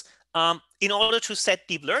because in order to set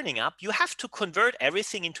deep learning up, you have to convert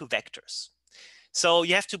everything into vectors. So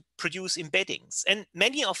you have to produce embeddings. And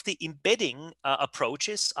many of the embedding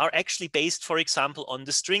approaches are actually based, for example, on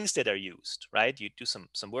the strings that are used, right? You do some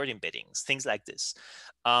word embeddings, things like this.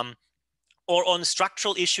 or on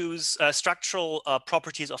structural issues, structural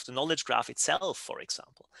properties of the knowledge graph itself, for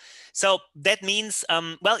example. So that means,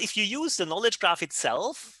 well, if you use the knowledge graph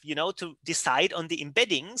itself, you know, to decide on the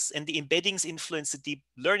embeddings, and the embeddings influence the deep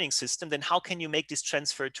learning system, then how can you make this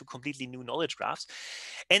transfer to completely new knowledge graphs?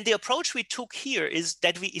 And the approach we took here is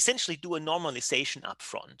that we essentially do a normalization up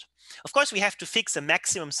front. Of course, we have to fix a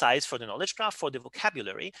maximum size for the knowledge graph, for the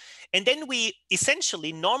vocabulary, and then we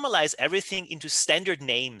essentially normalize everything into standard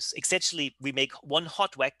names. Essentially, we make one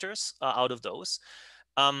hot vectors out of those,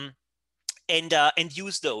 and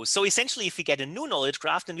use those. So essentially, if we get a new knowledge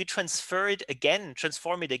graph, then we transform it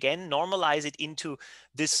again, normalize it into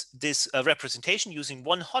this representation using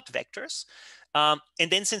one hot vectors. And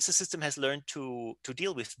then since the system has learned to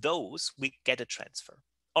deal with those, we get a transfer.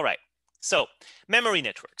 All right. So memory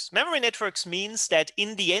networks. Memory networks means that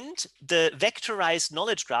in the end, the vectorized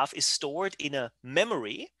knowledge graph is stored in a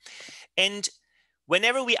memory. And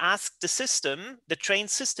whenever we ask the system, the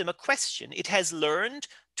trained system, a question, it has learned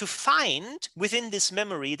to find within this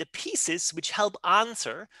memory the pieces which help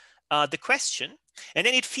answer the question. And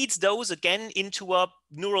then it feeds those again into a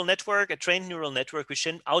neural network, a trained neural network, which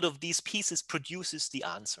then out of these pieces produces the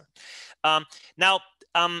answer.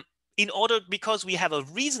 Because we have a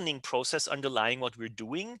reasoning process underlying what we're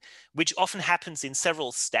doing, which often happens in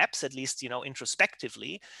several steps, at least, you know,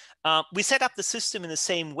 introspectively, we set up the system in the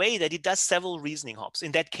same way that it does several reasoning hops,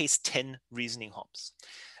 in that case, 10 reasoning hops.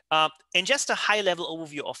 And just a high level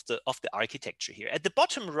overview of the architecture here. At the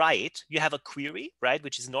bottom right, you have a query, right,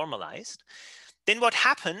 which is normalized. Then what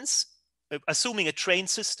happens, assuming a trained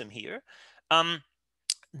system here,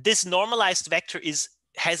 this normalized vector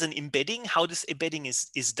has an embedding. How this embedding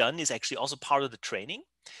is done is actually also part of the training.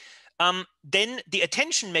 Then the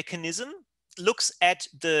attention mechanism looks at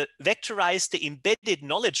the embedded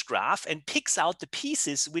knowledge graph and picks out the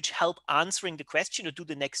pieces which help answering the question or do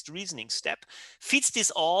the next reasoning step, feeds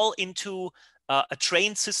this all into a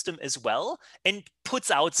trained system as well, and puts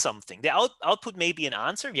out something. The output may be an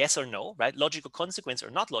answer, yes or no, right? Logical consequence or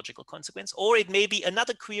not logical consequence, or it may be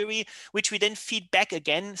another query, which we then feed back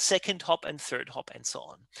again, second hop and third hop and so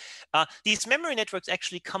on. These memory networks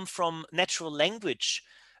actually come from natural language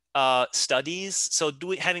studies, so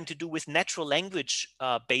having to do with natural language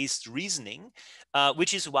based reasoning,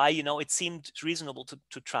 which is why, you know, it seemed reasonable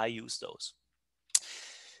to try use those.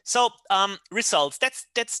 So results,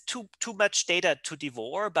 that's too much data to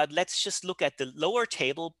devour, but let's just look at the lower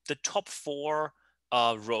table, the top 4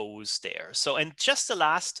 rows there. So, and just the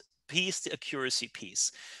last piece, the accuracy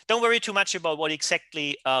piece. Don't worry too much about what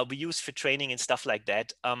exactly we use for training and stuff like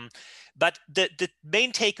that. But the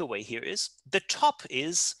main takeaway here is the top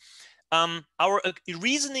is our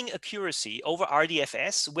reasoning accuracy over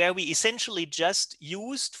RDFS, where we essentially just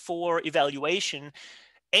used for evaluation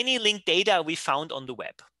any linked data we found on the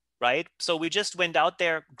web, right? So we just went out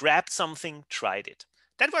there, grabbed something, tried it.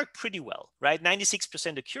 That worked pretty well, right?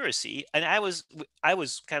 96% accuracy. And I was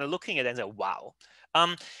kind of looking at it and said, wow.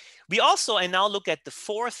 We also, and now look at the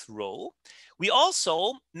 4th row, we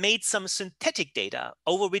also made some synthetic data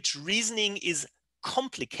over which reasoning is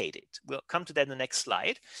complicated. We'll come to that in the next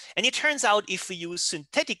slide. And it turns out if we use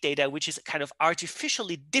synthetic data, which is kind of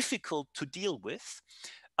artificially difficult to deal with,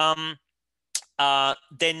 then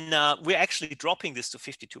we're actually dropping this to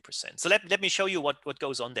 52%. So let me show you what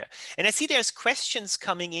goes on there. And I see there's questions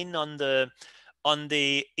coming in in the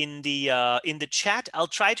chat. I'll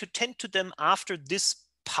try to tend to them after this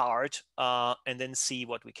part and then see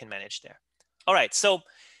what we can manage there. All right. So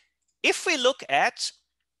if we look at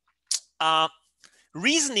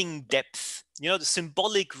reasoning depth, you know, the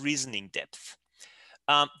symbolic reasoning depth,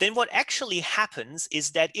 then what actually happens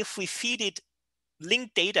is that if we feed it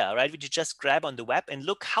linked data, right, which you just grab on the web and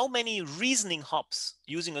look how many reasoning hops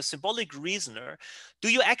using a symbolic reasoner do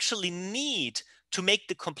you actually need to make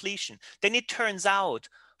the completion, then it turns out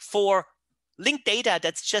for linked data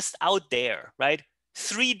that's just out there, right,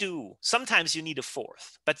 3 do. Sometimes you need a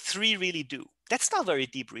 4th, but 3 really do. That's not very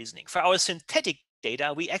deep reasoning. For our synthetic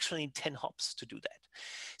data, we actually need 10 hops to do that.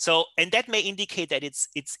 So, and that may indicate that it's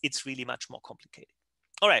really much more complicated.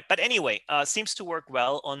 All right, but anyway, seems to work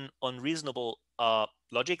well on reasonable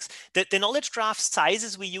logics. The knowledge graph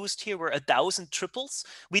sizes we used here were 1,000 triples.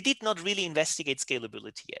 We did not really investigate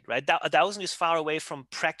scalability yet, right? 1,000 is far away from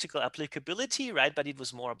practical applicability, right? But it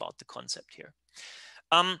was more about the concept here.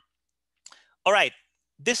 All right,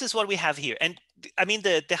 this is what we have here. And I mean,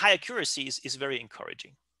 the high accuracy is very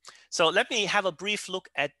encouraging. So let me have a brief look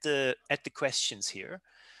at the questions here.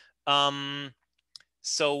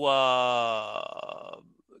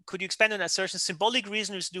 could you expand on that assertion? Symbolic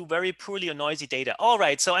reasoners do very poorly on noisy data. All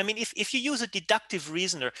right. So, I mean, if you use a deductive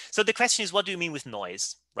reasoner, so the question is, what do you mean with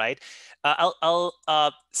noise, right? I'll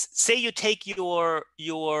say you take your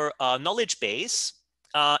knowledge base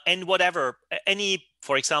and whatever, any,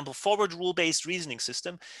 for example, forward rule-based reasoning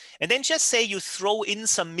system, and then just say you throw in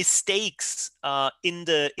some mistakes in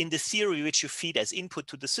the theory which you feed as input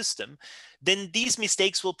to the system, then these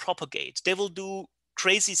mistakes will propagate. They will do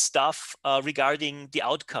crazy stuff regarding the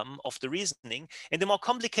outcome of the reasoning, and the more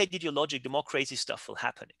complicated your logic, the more crazy stuff will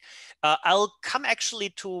happen. I'll come actually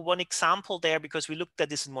to one example there because we looked at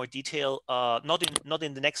this in more detail, not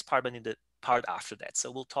in the next part, but in the part after that.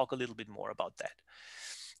 So we'll talk a little bit more about that.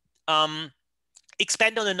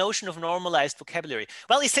 Expand on the notion of normalized vocabulary.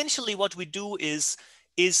 Well, essentially, what we do is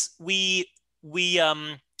we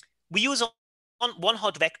use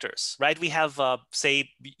one-hot vectors, right? We have, say,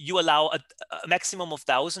 you allow a maximum of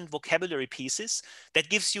 1,000 vocabulary pieces. That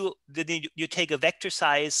gives you, you take a vector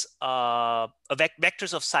size,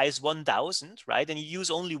 vectors of size 1,000, right? And you use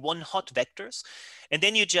only one-hot vectors. And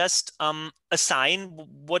then you just assign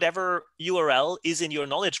whatever URL is in your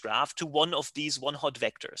knowledge graph to one of these one-hot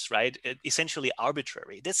vectors, right? Essentially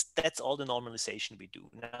arbitrary. That's all the normalization we do,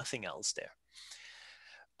 nothing else there.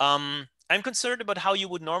 I'm concerned about how you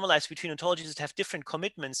would normalize between ontologies that have different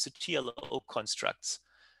commitments to TLO constructs.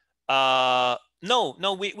 No,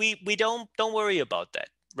 we don't worry about that,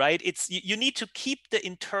 right? It's you need to keep the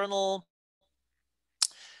internal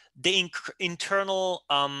internal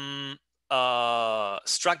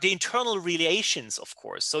relations, of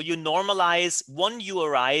course. So you normalize one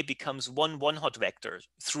URI becomes one hot vector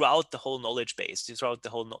throughout the whole knowledge base, throughout the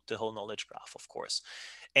whole knowledge graph, of course.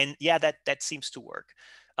 And yeah, that seems to work.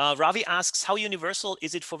 Ravi asks, how universal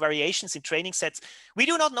is it for variations in training sets? We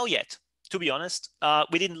do not know yet, to be honest.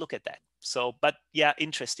 We didn't look at that. So, but yeah,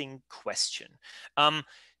 interesting question.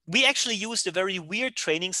 We actually used a very weird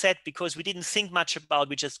training set because we didn't think much about,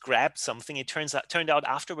 we just grabbed something. It turned out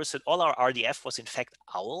afterwards that all our RDF was in fact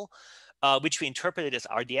OWL, which we interpreted as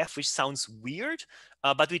RDF, which sounds weird,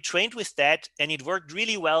 but we trained with that and it worked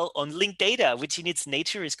really well on linked data, which in its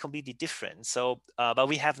nature is completely different. So, but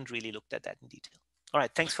we haven't really looked at that in detail. All right,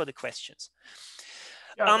 thanks for the questions.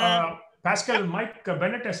 Yeah, Pascal, Mike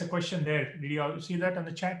Bennett has a question there. Did you see that on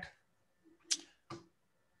the chat?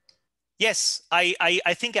 Yes, I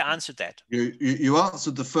think I answered that. You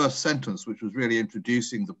answered the first sentence, which was really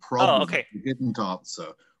introducing the problem that you didn't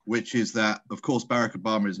answer, which is that, of course, Barack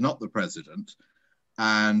Obama is not the president,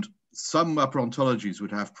 and some upper ontologies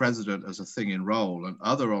would have president as a thing in role, and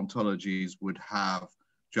other ontologies would have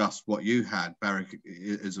just what you had, Barack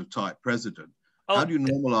is a type president. How do you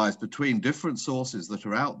normalize between different sources that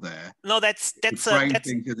are out there? No, that's things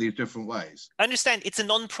in these different ways. I understand. It's a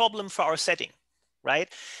non-problem for our setting,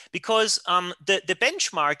 right? Because the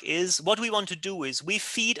benchmark is what we want to do is we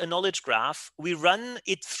feed a knowledge graph, we run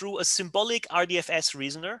it through a symbolic RDFS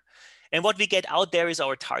reasoner, and what we get out there is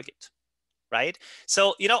our target, right?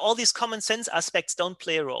 So, you know, all these common sense aspects don't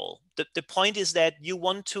play a role. The point is that you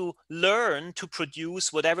want to learn to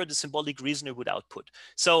produce whatever the symbolic reasoner would output.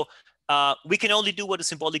 So we can only do what a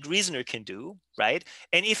symbolic reasoner can do, right?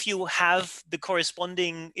 And if you have the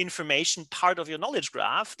corresponding information part of your knowledge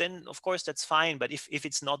graph, then of course that's fine. But if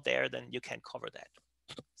it's not there, then you can't cover that.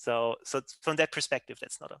 So from that perspective,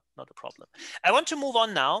 that's not a problem. I want to move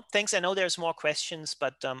on now. Thanks. I know there's more questions,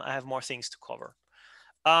 but I have more things to cover.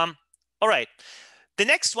 All right. The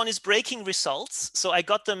next one is breaking results. So I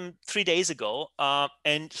got them 3 days ago,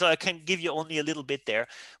 and so I can give you only a little bit there.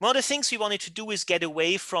 One of the things we wanted to do is get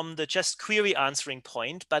away from the just query answering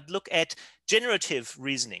point, but look at generative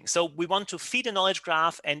reasoning. So we want to feed a knowledge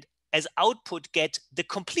graph and as output get the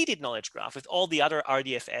completed knowledge graph with all the other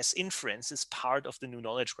RDFS inferences part of the new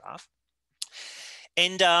knowledge graph.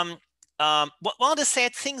 And one of the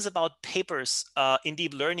sad things about papers in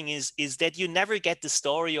deep learning is that you never get the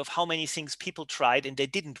story of how many things people tried and they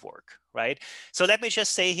didn't work, right? So let me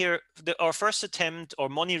just say here, our first attempt, or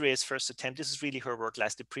Monire's first attempt, this is really her work,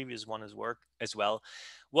 last the previous one has worked as well,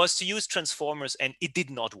 was to use transformers and it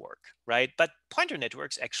did not work, right? But pointer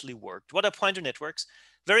networks actually worked. What are pointer networks?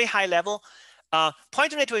 Very high level.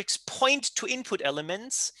 Pointer networks point to input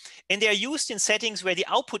elements, and they are used in settings where the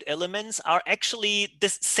output elements are actually the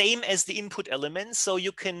same as the input elements. So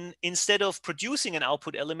you can, instead of producing an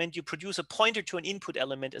output element, you produce a pointer to an input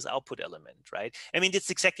element as output element, right? I mean, that's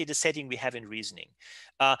exactly the setting we have in reasoning.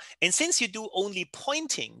 And since you do only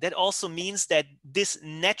pointing, that also means that this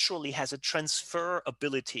naturally has a transfer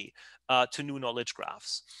ability to new knowledge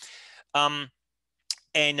graphs.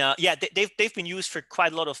 And yeah, they've been used for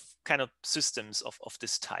quite a lot of kind of systems of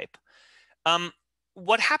this type.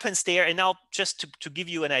 what happens there, and now just to give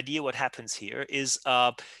you an idea what happens here is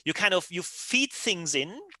you feed things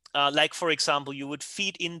in, like for example, you would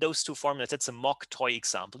feed in those two formulas. That's a mock toy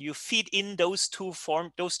example. You feed in those two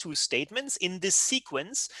statements in this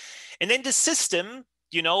sequence, and then the system,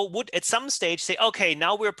 you know, would at some stage say, okay,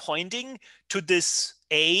 now we're pointing to this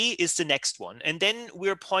A is the next one, and then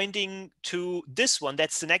we're pointing to this one,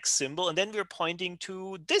 that's the next symbol, and then we're pointing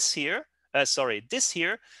to this here. This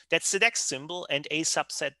here, that's the next symbol, and a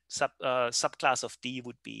subclass of D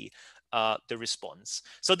would be the response.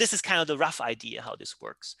 So this is kind of the rough idea how this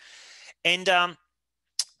works. And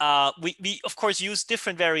we of course use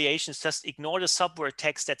different variations. Just ignore the subword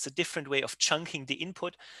text. That's a different way of chunking the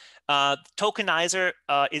input. Tokenizer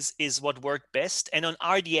is what worked best. And on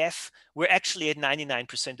RDF, we're actually at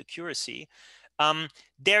 99% accuracy.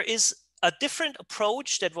 There is a different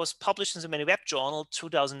approach that was published in the Many Web Journal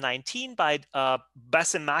 2019 by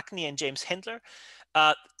Bassem Magni and James Hendler.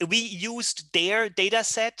 We used their data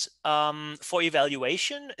set for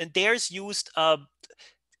evaluation, and theirs used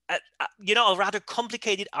you know, a rather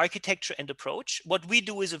complicated architecture and approach. What we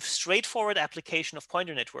do is a straightforward application of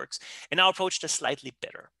pointer networks, and our approach does slightly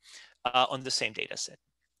better on the same data set.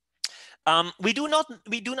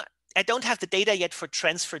 I don't have the data yet for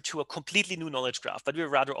transfer to a completely new knowledge graph, but we're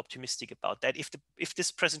rather optimistic about that. If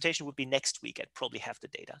this presentation would be next week, I'd probably have the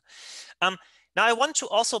data. Now I want to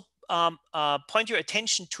also point your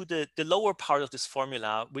attention to the lower part of this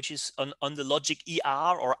formula, which is on the logic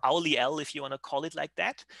ER or AUL, if you want to call it like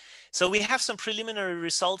that. So we have some preliminary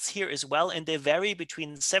results here as well, and they vary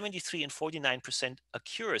between 73 and 49%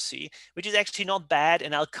 accuracy, which is actually not bad,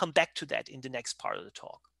 and I'll come back to that in the next part of the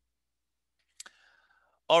talk.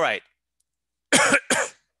 All right.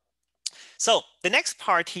 So the next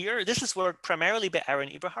part here, this is work primarily by Aaron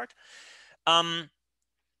Eberhard,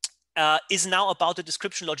 is now about the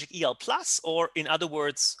description logic EL+, or in other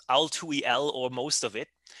words, AL2EL, or most of it.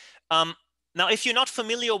 Now, if you're not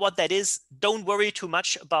familiar what that is, don't worry too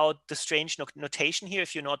much about the strange notation here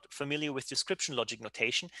if you're not familiar with description logic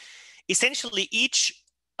notation. Essentially,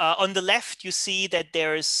 on the left, you see that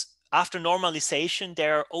there's, after normalization,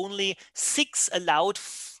 there are only 6 allowed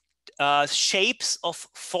shapes of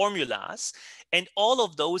formulas, and all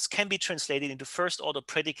of those can be translated into first order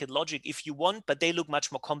predicate logic if you want, but they look much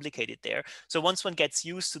more complicated there. So once one gets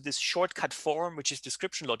used to this shortcut form, which is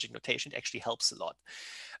description logic notation, it actually helps a lot.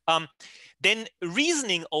 Then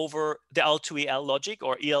reasoning over the L2EL logic,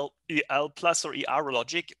 or EL plus or ER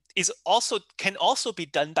logic, can also be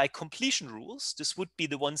done by completion rules. This would be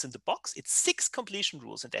the ones in the box. It's 6 completion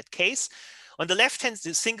rules in that case. On the left hand,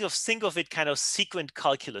 think of it kind of sequent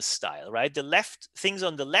calculus style, right? The things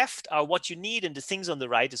on the left are what you need, and the things on the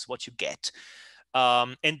right is what you get.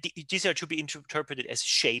 And these are to be interpreted as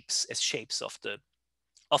shapes of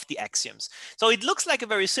the axioms. So it looks like a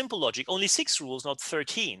very simple logic, only 6 rules, not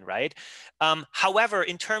 13, right? However,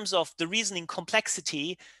 in terms of the reasoning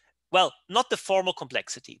complexity, well, not the formal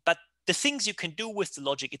complexity, but the things you can do with the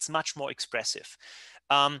logic, it's much more expressive.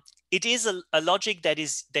 It is a logic that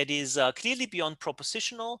is clearly beyond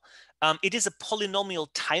propositional. It is a polynomial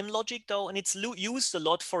time logic, though, and it's used a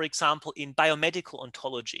lot, for example, in biomedical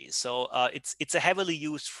ontology. So it's a heavily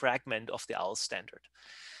used fragment of the OWL standard.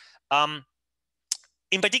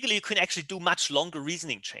 In particular, you can actually do much longer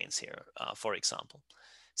reasoning chains here, for example.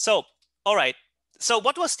 So, all right. So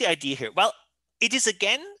what was the idea here? Well, it is,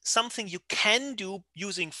 again, something you can do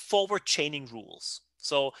using forward chaining rules.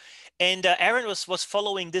 So, and Aaron was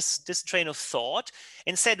following this train of thought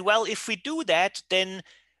and said, well, if we do that, then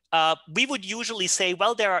we would usually say,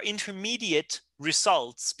 well, there are intermediate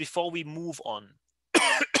results before we move on.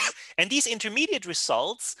 And these intermediate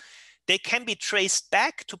results, they can be traced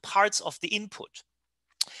back to parts of the input.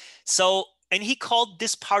 So, and he called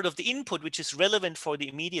this part of the input, which is relevant for the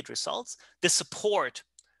immediate results, the support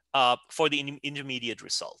for the intermediate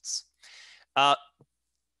results.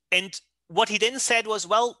 And what he then said was,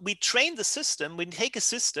 well, we train the system, we take a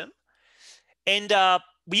system, and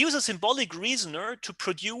we use a symbolic reasoner to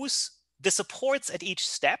produce the supports at each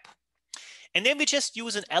step. And then we just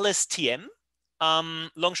use an LSTM,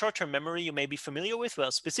 long short-term memory you may be familiar with,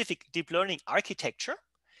 well, specific deep learning architecture,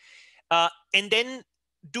 and then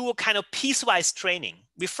do a kind of piecewise training.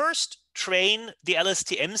 We first train the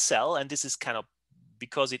LSTM cell, and this is kind of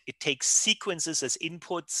because it takes sequences as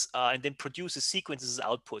inputs and then produces sequences as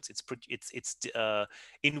outputs. It's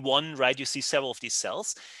in one, right? You see several of these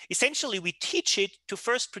cells. Essentially, we teach it to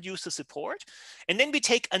first produce the support, and then we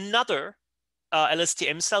take another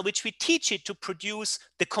LSTM cell, which we teach it to produce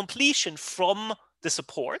the completion from the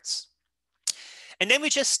supports. And then we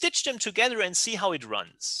just stitch them together and see how it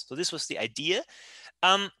runs. So this was the idea.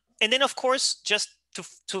 And then, of course, just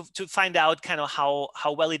to find out kind of how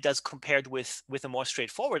well it does compared with a more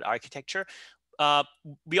straightforward architecture,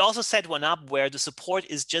 we also set one up where the support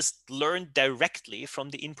is just learned directly from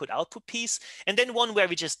the input-output piece, and then one where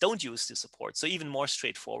we just don't use the support, so even more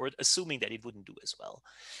straightforward, assuming that it wouldn't do as well.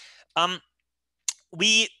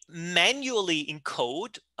 We manually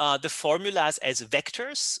encode the formulas as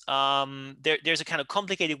vectors. There's a kind of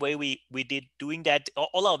complicated way we did doing that.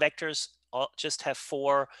 All our vectors just have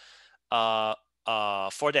four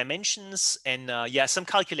dimensions, and yeah, some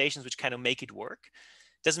calculations which kind of make it work.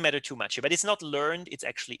 Doesn't matter too much, but it's not learned, it's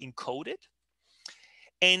actually encoded.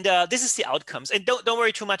 And this is the outcomes. And don't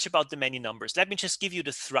worry too much about the many numbers. Let me just give you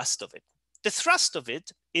the thrust of it. The thrust of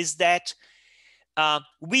it is that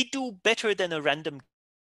we do better than a random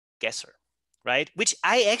guesser, right? Which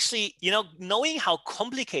I actually, knowing how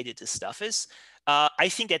complicated this stuff is, I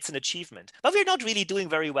think that's an achievement. But we're not really doing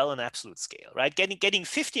very well on absolute scale, right? Getting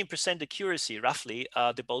 15% accuracy, roughly,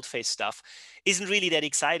 the boldface stuff, isn't really that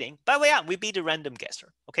exciting. But yeah, we beat a random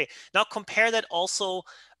guesser. Okay, now compare that also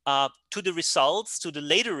to the results, to the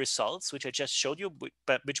later results, which I just showed you,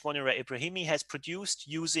 but which Monira Ibrahimi has produced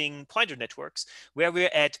using pointer networks, where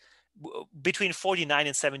we're at between 49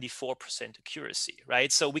 and 74% accuracy,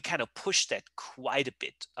 right? So we kind of pushed that quite a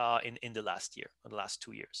bit in the last year, or the last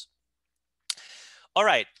 2 years. All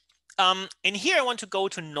right, and here I want to go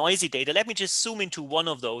to noisy data. Let me just zoom into one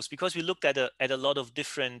of those because we looked at a lot of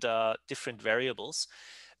different variables.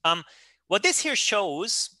 What this here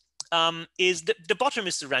shows is the bottom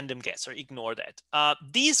is the random guesser. Ignore that.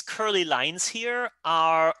 These curly lines here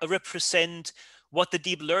represent what the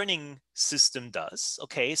deep learning system does.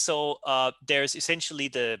 Okay, so there's essentially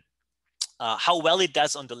the how well it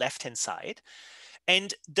does on the left-hand side,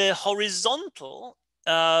 and the horizontal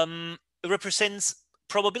represents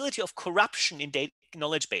probability of corruption in data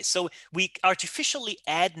knowledge base. So we artificially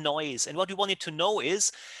add noise, and what we wanted to know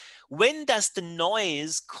is, when does the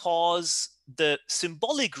noise cause the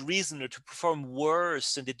symbolic reasoner to perform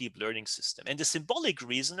worse than the deep learning system? And the symbolic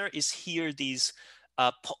reasoner is here, these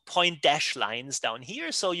point dash lines down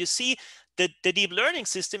here. So you see the deep learning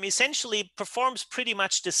system essentially performs pretty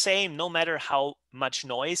much the same no matter how much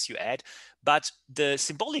noise you add, but the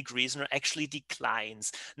symbolic reasoner actually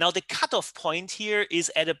declines. Now the cutoff point here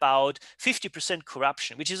is at about 50%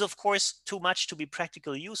 corruption, which is of course too much to be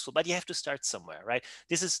practically useful, but you have to start somewhere, right?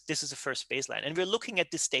 This is the first baseline, and we're looking at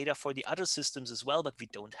this data for the other systems as well, but we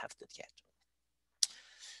don't have that yet.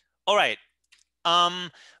 All right.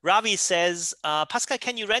 Ravi says, Pascal,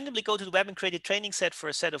 can you randomly go to the web and create a training set for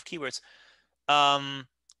a set of keywords?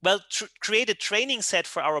 Well, create a training set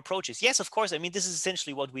for our approaches. Yes, of course. I mean, this is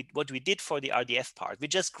essentially what we did for the RDF part. We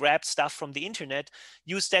just grabbed stuff from the internet,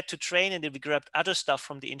 used that to train, and then we grabbed other stuff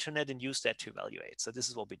from the internet and used that to evaluate. So this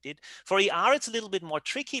is what we did. For ER, it's a little bit more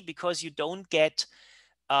tricky because you don't get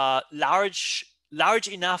large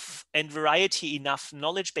enough and variety enough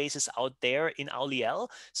knowledge bases out there in AuliL.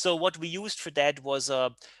 So what we used for that was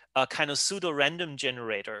a kind of pseudo-random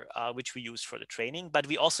generator, which we used for the training, but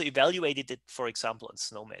we also evaluated it, for example, on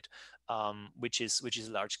SNOMED, which is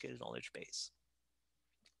a large-scale knowledge base.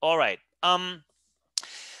 All right.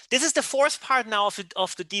 This is the fourth part now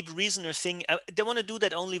of the deep reasoner thing. I want to do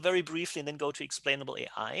that only very briefly and then go to explainable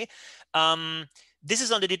AI. This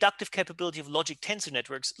is on the deductive capability of logic tensor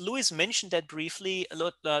networks. Louis mentioned that briefly.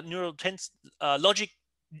 Logic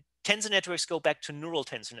tensor networks go back to neural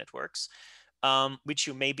tensor networks, which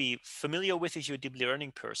you may be familiar with if you're a deep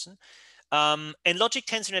learning person. And logic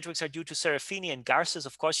tensor networks are due to Serafini and Garces.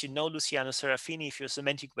 Of course, you know Luciano Serafini if you're a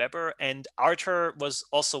semantic Webber, and Arthur was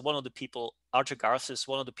also one of the people, Arthur Garces,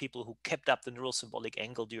 one of the people who kept up the neural-symbolic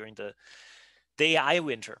angle during the AI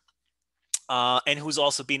winter. And who's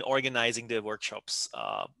also been organizing the workshops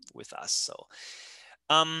with us. So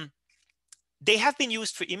they have been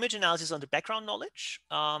used for image analysis on the background knowledge.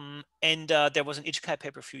 And there was an IJCAI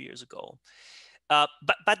paper a few years ago. But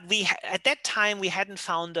at that time, we hadn't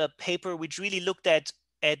found a paper which really looked at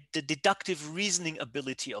the deductive reasoning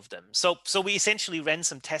ability of them. So we essentially ran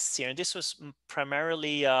some tests here. And this was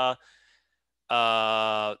primarily the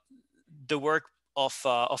work of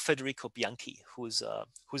Federico Bianchi, who's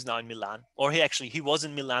now in Milan, or he was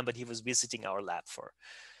in Milan, but he was visiting our lab for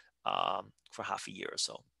half a year or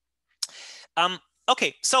so.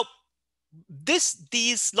 Okay, so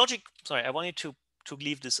these logic. Sorry, I wanted to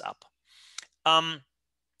leave this up.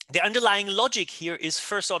 The underlying logic here is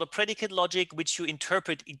first order predicate logic, which you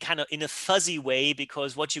interpret in a fuzzy way,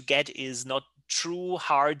 because what you get is not true,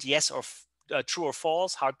 hard, yes or true or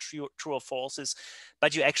false, hard true or falses,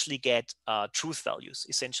 but you actually get truth values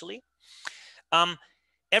essentially.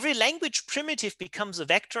 every language primitive becomes a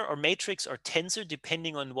vector or matrix or tensor,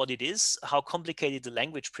 depending on what it is, how complicated the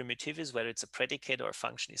language primitive is, whether it's a predicate or a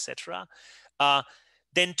function, etc.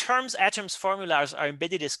 Then terms, atoms, formulas are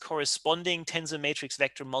embedded as corresponding tensor matrix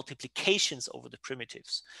vector multiplications over the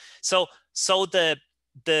primitives. So the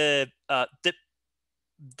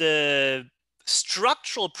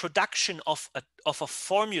structural production of a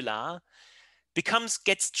formula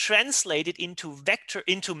gets translated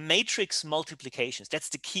into matrix multiplications. That's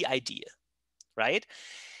the key idea, right?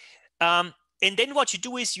 And then what you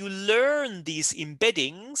do is you learn these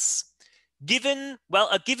embeddings given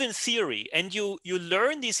a given theory, and you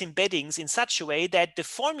learn these embeddings in such a way that the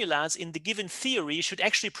formulas in the given theory should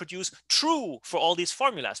actually produce true for all these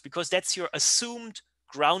formulas, because that's your assumed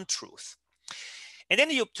ground truth. And then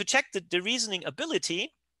to check the reasoning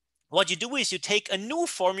ability, what you do is you take a new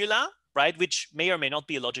formula, right, which may or may not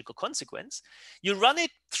be a logical consequence. You run it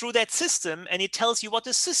through that system, and it tells you what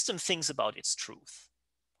the system thinks about its truth.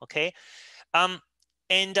 Okay,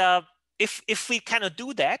 if we kind of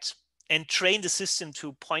do that and train the system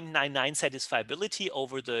to 0.99 satisfiability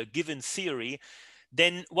over the given theory,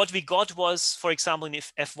 then what we got was, for example, an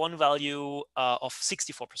F1 value of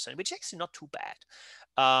 64%, which is actually not too bad.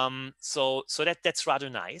 So that's rather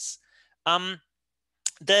nice.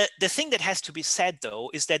 The thing that has to be said,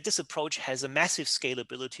 though, is that this approach has a massive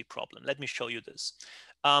scalability problem. Let me show you this.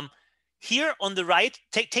 Here on the right,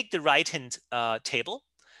 take the right-hand table.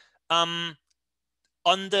 On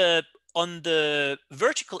the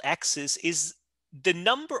vertical axis is the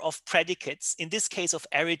number of predicates, in this case of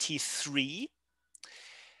arity 3.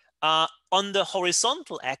 On the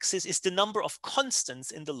horizontal axis is the number of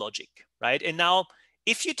constants in the logic, right? And now,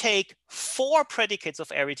 if you take 4 predicates of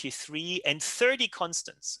arity 3 and 30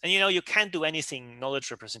 constants, and you can't do anything knowledge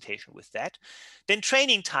representation with that, then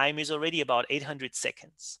training time is already about 800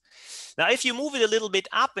 seconds. Now, if you move it a little bit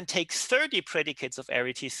up and take 30 predicates of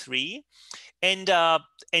arity 3 and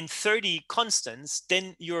 30 constants,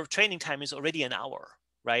 then your training time is already an hour,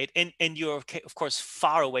 right? And you're, of course,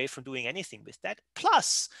 far away from doing anything with that.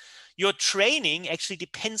 Plus, your training actually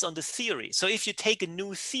depends on the theory. So if you take a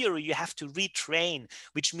new theory, you have to retrain,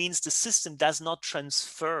 which means the system does not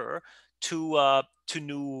transfer to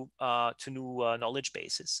new knowledge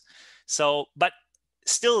bases. So, but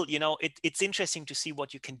still, it's interesting to see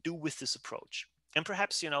what you can do with this approach. And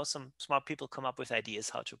perhaps, some smart people come up with ideas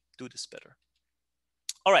how to do this better.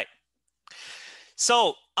 All right.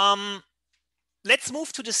 So let's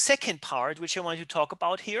move to the second part, which I want to talk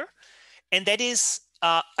about here. And that is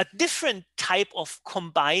a different type of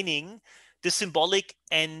combining the symbolic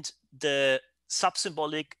and the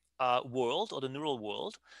sub-symbolic world, or the neural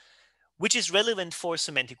world, which is relevant for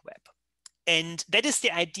semantic web. And that is the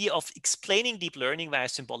idea of explaining deep learning via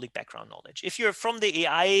symbolic background knowledge. If you're from the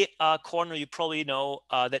AI corner, you probably know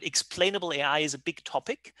that explainable AI is a big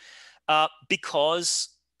topic because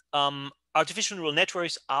artificial neural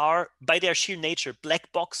networks are, by their sheer nature,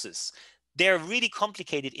 black boxes. They're really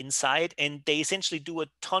complicated inside, and they essentially do a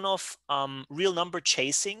ton of real number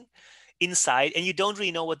chasing inside, and you don't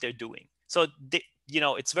really know what they're doing. So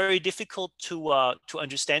it's very difficult to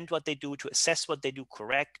understand what they do, to assess what they do,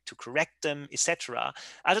 to correct them, etc.,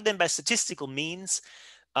 other than by statistical means.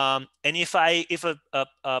 And if a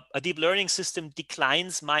deep learning system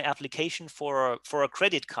declines my application for a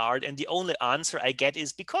credit card, and the only answer I get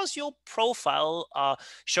is because your profile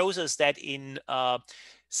shows us that in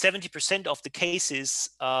 70% of the cases,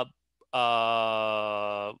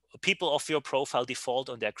 people of your profile default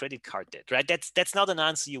on their credit card debt, right? That's not an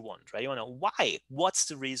answer you want, right? You want to know why, what's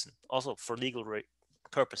the reason, also for legal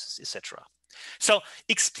purposes, etc. So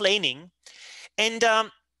explaining, and a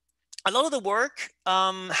lot of the work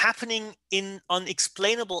happening on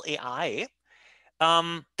explainable AI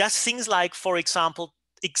does things like, for example,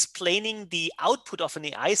 explaining the output of an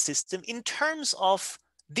AI system in terms of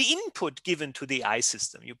the input given to the AI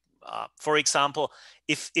system. For example,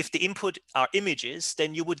 if the input are images,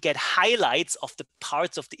 then you would get highlights of the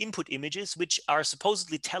parts of the input images, which are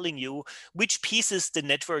supposedly telling you which pieces the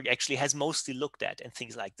network actually has mostly looked at, and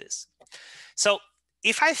things like this. So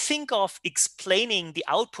if I think of explaining the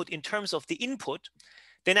output in terms of the input,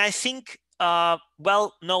 then I think,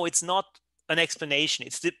 well, no, it's not an explanation.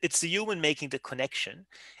 It's the human making the connection.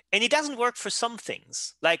 And it doesn't work for some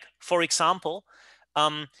things. Like, for example,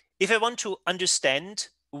 if I want to understand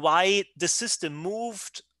why the system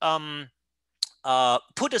moved,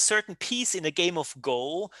 put a certain piece in a game of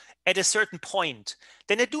Go at a certain point,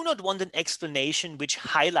 then I do not want an explanation which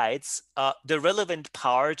highlights the relevant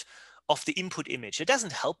part of the input image. It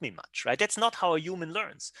doesn't help me much, right? That's not how a human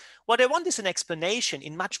learns. What I want is an explanation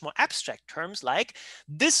in much more abstract terms, like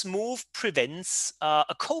this move prevents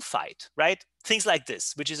a co-fight, right? Things like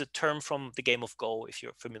this, which is a term from the game of Go, if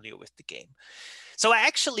you're familiar with the game. So I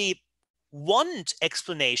actually want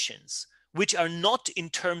explanations which are not in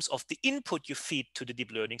terms of the input you feed to the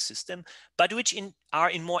deep learning system, but which are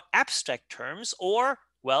in more abstract terms, or,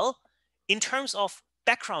 well, in terms of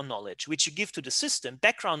background knowledge, which you give to the system,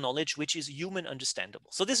 background knowledge, which is human understandable.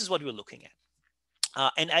 So this is what we're looking at.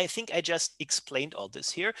 And I think I just explained all this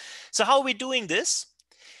here. So how are we doing this?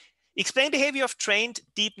 Explain behavior of trained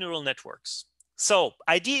deep neural networks. So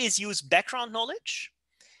idea is use background knowledge.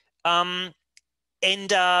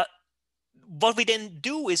 What we then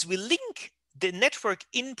do is we link the network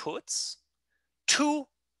inputs to,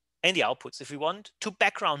 and the outputs, if we want, to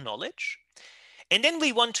background knowledge. And then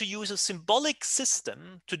we want to use a symbolic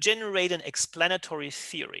system to generate an explanatory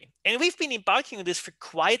theory. And we've been embarking on this for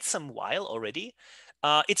quite some while already.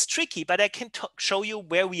 It's tricky, but I can show you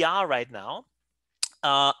where we are right now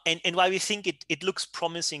and why we think it looks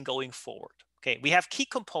promising going forward. Okay, we have key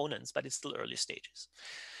components, but it's still early stages.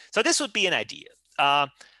 So this would be an idea.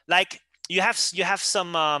 Like you have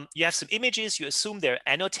some images. You assume they're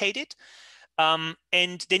annotated,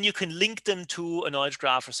 and then you can link them to a knowledge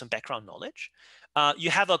graph or some background knowledge.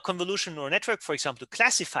 You have a convolutional neural network, for example, to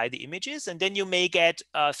classify the images, and then you may get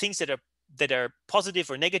things that are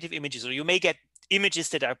positive or negative images, or you may get images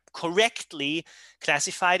that are correctly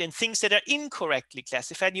classified and things that are incorrectly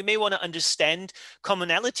classified. You may want to understand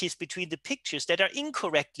commonalities between the pictures that are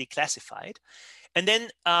incorrectly classified. And then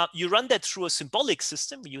you run that through a symbolic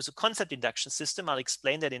system. We use a concept induction system. I'll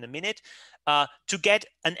explain that in a minute to get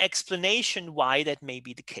an explanation why that may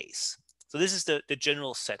be the case. So this is the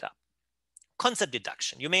general setup. Concept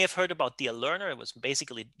deduction. You may have heard about DL Learner. It was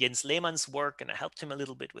basically Jens Lehmann's work, and I helped him a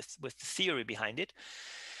little bit with the theory behind it.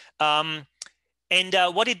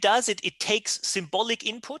 What it does, it takes symbolic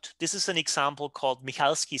input. This is an example called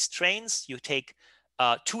Michalski's trains. You take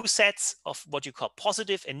two sets of what you call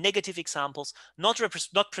positive and negative examples, not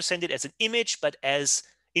presented as an image, but as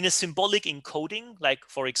in a symbolic encoding, like,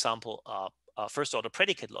 for example, first order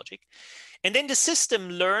predicate logic. And then the system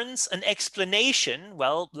learns an explanation,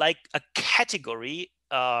 well, like a category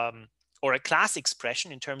or a class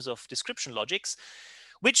expression in terms of description logics,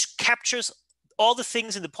 which captures all the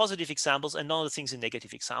things in the positive examples and none of the things in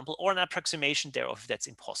negative example, or an approximation thereof if that's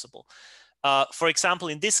impossible. For example,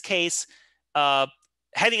 in this case,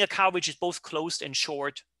 having a car which is both closed and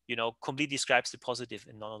short, completely describes the positive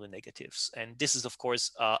and none of the negatives. And this is, of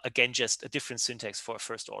course, again, just a different syntax for a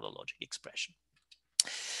first order logic expression.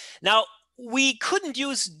 Now, we couldn't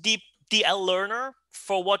use DL Learner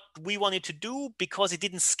for what we wanted to do because it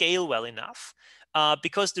didn't scale well enough.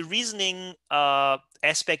 Because the reasoning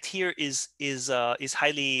aspect here is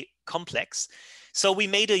highly complex. So we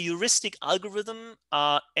made a heuristic algorithm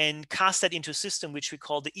and cast that into a system which we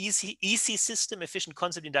call the EC system, efficient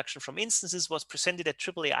concept induction from instances, was presented at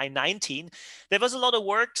AAAI 19. There was a lot of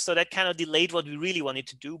work, so that kind of delayed what we really wanted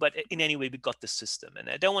to do, but in any way, we got the system. And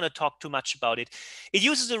I don't want to talk too much about it. It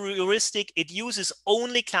uses a heuristic. It uses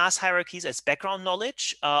only class hierarchies as background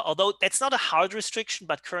knowledge, although that's not a hard restriction,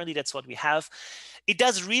 but currently that's what we have. It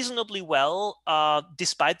does reasonably well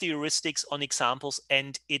despite the heuristics on examples,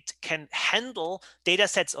 and it can handle data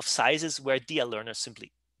sets of sizes where DL Learner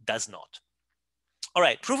simply does not. All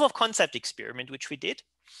right, proof of concept experiment, which we did.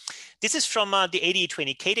 This is from the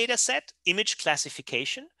 8820K data set, image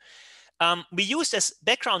classification. We used as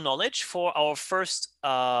background knowledge for our first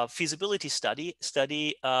feasibility study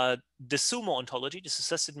the SUMO ontology,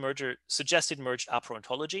 the suggested merged upper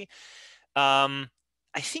ontology.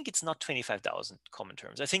 I think it's not 25,000 common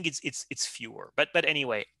terms. I think it's fewer, but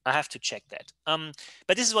anyway, I have to check that.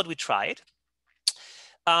 But this is what we tried.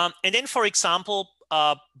 And then, for example,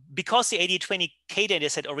 because the 8820K data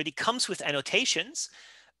set already comes with annotations,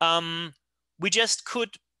 we just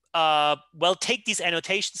could, take these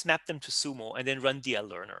annotations, map them to Sumo, and then run DL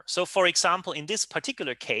Learner. So, for example, in this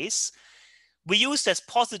particular case, we used as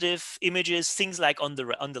positive images things like on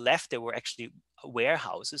the left, there were actually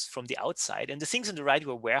warehouses from the outside, and the things on the right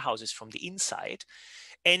were warehouses from the inside.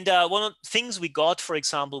 And one of the things we got, for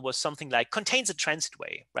example, was something like contains a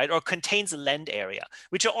transitway, right? Or contains a land area,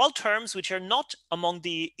 which are all terms which are not among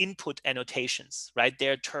the input annotations, right?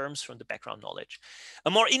 They're terms from the background knowledge.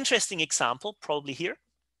 A more interesting example, probably here.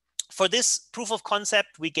 For this proof of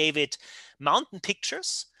concept, we gave it mountain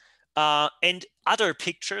pictures and other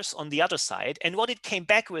pictures on the other side. And what it came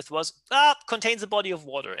back with was, contains a body of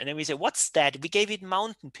water. And then we say, what's that? We gave it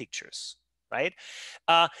mountain pictures. right?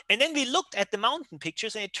 And then we looked at the mountain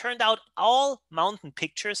pictures, and it turned out all mountain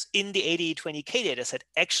pictures in the 8820K dataset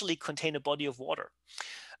actually contain a body of water.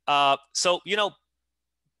 So, you know,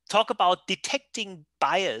 talk about detecting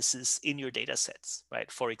biases in your data sets,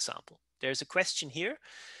 right? For example, there's a question here.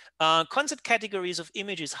 Concept categories of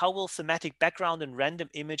images, how will thematic background and random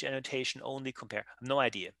image annotation only compare? I have no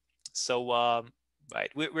idea. So,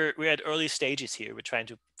 right, we're at early stages here. We're trying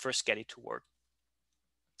to first get it to work.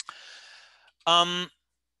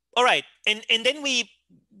 All right, and then we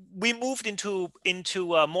moved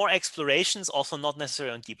into more explorations, also not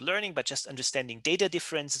necessarily on deep learning, but just understanding data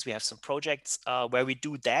differences. We have some projects where we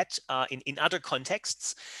do that in other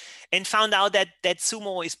contexts, and found out that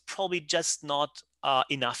Sumo is probably just not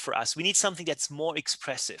enough for us. We need something that's more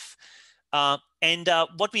expressive. And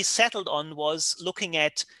what we settled on was looking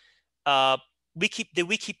at the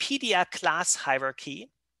Wikipedia class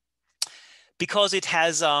hierarchy, because it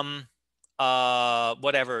has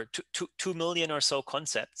whatever, 2 million or so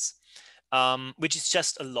concepts, which is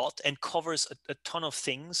just a lot and covers a ton of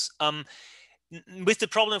things. With the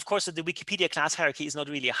problem, of course, that the Wikipedia class hierarchy is not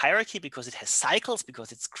really a hierarchy because it has cycles,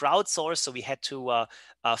 because it's crowdsourced. So we had to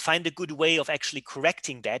find a good way of actually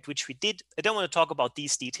correcting that, which we did. I don't want to talk about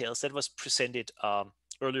these details. That was presented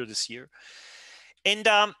earlier this year. And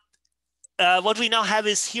what we now have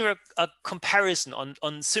is here a comparison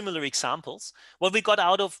on similar examples, what we got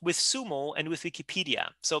out of with Sumo and with Wikipedia.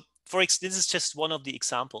 So this is just one of the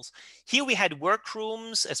examples. Here we had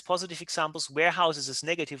workrooms as positive examples, warehouses as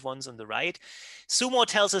negative ones on the right. Sumo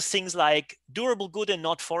tells us things like durable good and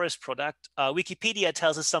not forest product. Wikipedia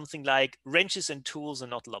tells us something like wrenches and tools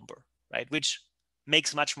and not lumber, right? Which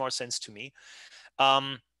makes much more sense to me.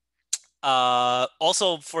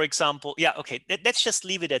 Also, for example, yeah, okay, let's just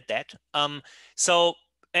leave it at that.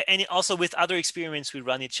 And also with other experiments we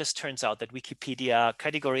run, it just turns out that Wikipedia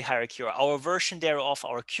category hierarchy, or our version thereof,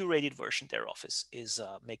 our curated version thereof,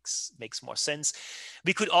 makes more sense.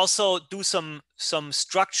 We could also do some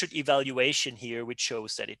structured evaluation here, which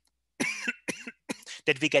shows that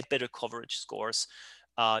that we get better coverage scores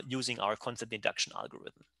using our concept induction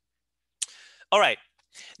algorithm. All right,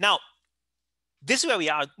 now, this is where we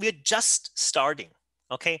are. We're just starting.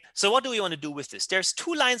 Okay, so what do we want to do with this? There's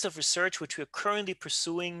 2 lines of research which we're currently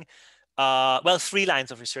pursuing. Well, 3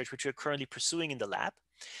 lines of research which we're currently pursuing in the lab.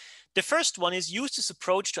 The first one is use this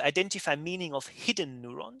approach to identify meaning of hidden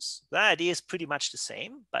neurons. The idea is pretty much the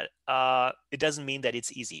same, but it doesn't mean that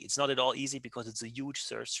it's easy. It's not at all easy because it's a huge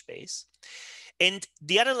search space. And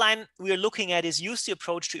the other line we are looking at is use the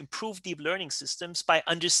approach to improve deep learning systems by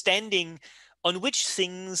understanding on which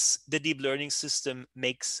things the deep learning system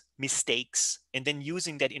makes mistakes, and then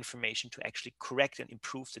using that information to actually correct and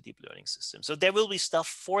improve the deep learning system. So there will be stuff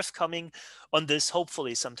forthcoming on this,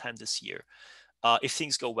 hopefully sometime this year, if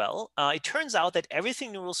things go well. It turns out that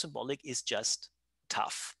everything neural-symbolic is just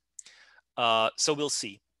tough. So we'll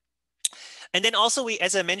see. And then also,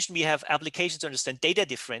 as I mentioned, we have applications to understand data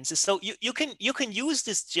differences. So you can use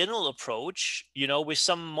this general approach, you know, with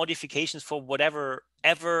some modifications for whatever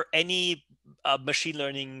any machine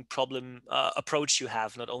learning problem approach you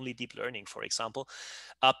have, not only deep learning, for example.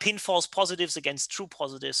 Pin false positives against true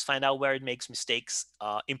positives, find out where it makes mistakes,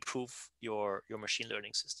 improve your machine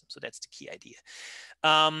learning system. So that's the key idea.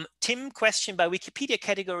 Tim, question by Wikipedia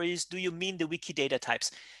categories, do you mean the Wikidata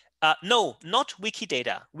types? No, not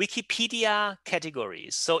Wikidata, Wikipedia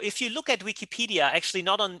categories. So if you look at Wikipedia, actually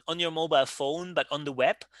not on your mobile phone, but on the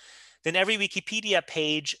web, then every Wikipedia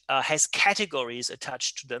page has categories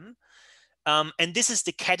attached to them. And this is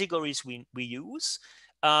the categories we use.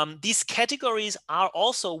 These categories are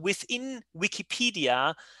also within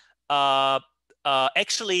Wikipedia,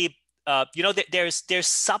 actually, you know, there's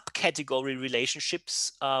subcategory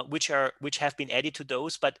relationships which have been added to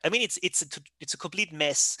those, but I mean it's a complete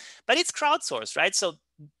mess. But it's crowdsourced, right? So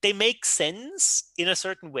they make sense in a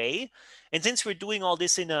certain way, and since we're doing all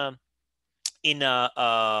this in a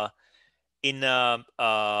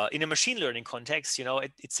machine learning context, you know,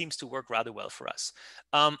 it seems to work rather well for us.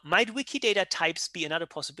 Might Wikidata types be another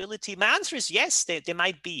possibility? My answer is yes, they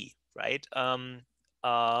might be, right?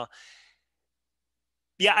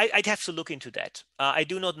 Yeah, I'd have to look into that. I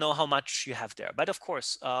do not know how much you have there, but of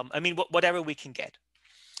course, I mean, whatever we can get.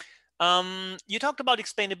 You talked about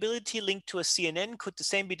explainability linked to a CNN. Could the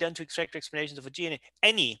same be done to extract explanations of a GNN?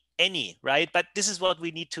 Any, right? But this is what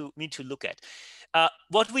we need to look at.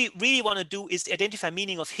 What we really want to do is identify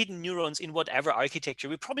meaning of hidden neurons in whatever architecture.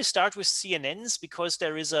 We probably start with CNNs because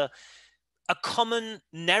there is a common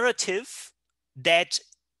narrative that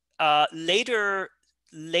later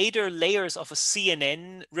layers of a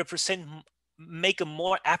CNN make a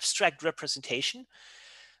more abstract representation.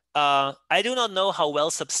 I do not know how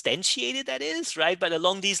well substantiated that is, right? But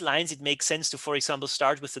along these lines, it makes sense to, for example,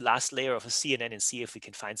 start with the last layer of a CNN and see if we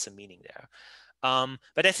can find some meaning there.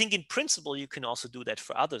 But I think in principle, you can also do that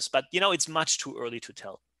for others. But, you know, it's much too early to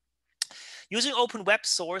tell. Using open web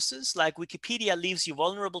sources like Wikipedia leaves you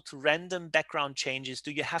vulnerable to random background changes.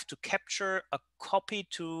 Do you have to capture a copy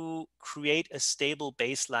to create a stable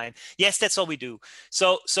baseline? Yes, that's all we do.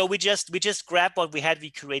 So we just grab what we had,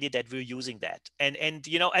 we created that, we're using that. And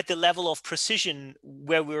you know, at the level of precision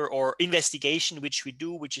where or investigation, which we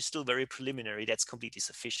do, which is still very preliminary, that's completely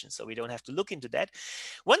sufficient. So we don't have to look into that.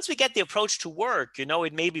 Once we get the approach to work, you know,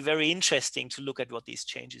 it may be very interesting to look at what these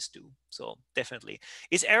changes do. So definitely.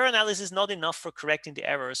 Is error analysis not enough for correcting the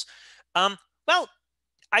errors? Well,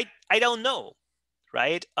 I don't know,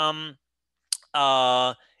 right?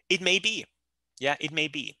 It may be, yeah, it may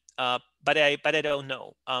be, but I don't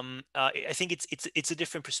know. I think it's a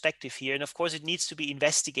different perspective here, and of course it needs to be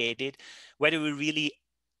investigated whether we really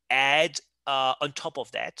add on top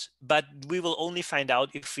of that. But we will only find out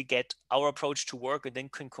if we get our approach to work and then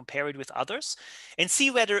can compare it with others and see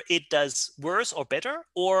whether it does worse or better,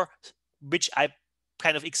 or, which I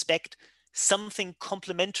kind of expect, something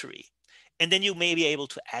complementary. And then you may be able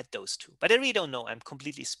to add those two. But I really don't know. I'm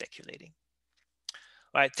completely speculating.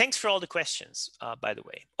 All right. Thanks for all the questions, by the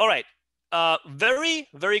way. All right. Very,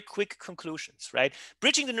 very quick conclusions, right?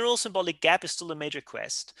 Bridging the neural symbolic gap is still a major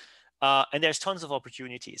quest. And there's tons of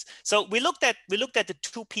opportunities. So we looked at the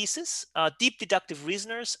two pieces, deep deductive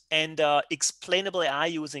reasoners and explainable AI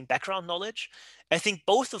using background knowledge. I think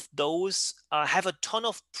both of those have a ton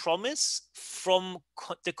of promise from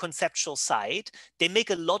the conceptual side. They make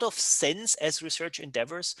a lot of sense as research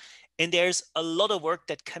endeavors. And there's a lot of work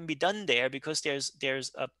that can be done there because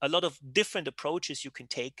there's a lot of different approaches you can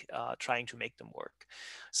take trying to make them work.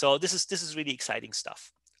 So this is really exciting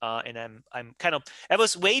stuff. And I'm kind of, I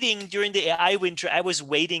was waiting during the AI winter, I was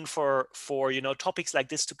waiting for you know, topics like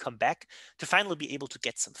this to come back to finally be able to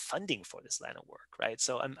get some funding for this line of work, right?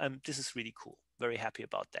 So this is really cool. Very happy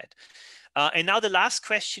about that. And now the last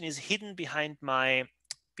question is hidden behind my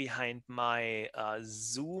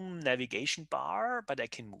Zoom navigation bar, but I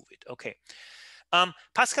can move it. Okay.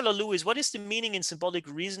 Pascal or Louis, what is the meaning in symbolic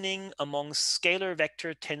reasoning among scalar,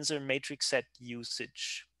 vector, tensor, matrix set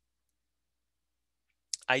usage?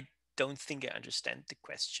 I don't think I understand the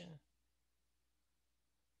question.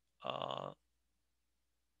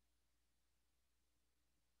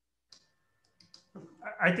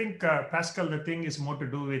 I think, Pascal, the thing is more to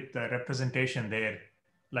do with representation there.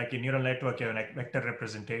 Like in neural network, you have a vector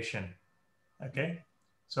representation, okay?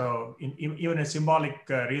 So even in symbolic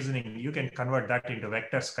reasoning, you can convert that into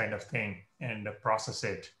vectors kind of thing and process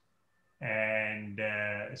it. And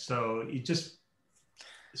so it's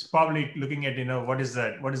probably looking at, you know, what is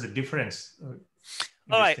the difference in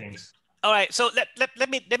these things. All right. So let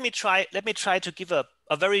me try to give a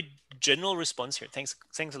very general response here. Thanks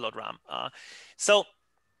a lot, Ram.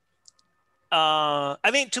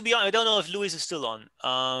 I mean, to be honest, I don't know if Louis is still on.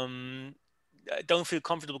 I don't feel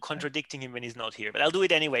comfortable contradicting him when he's not here, but I'll do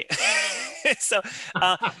it anyway. So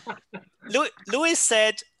Louis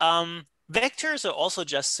said, vectors are also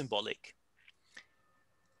just symbolic.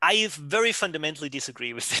 I very fundamentally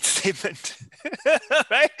disagree with that statement,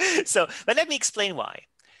 right? So, but let me explain why.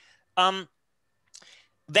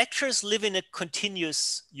 Vectors live in a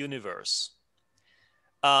continuous universe.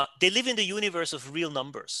 They live in the universe of real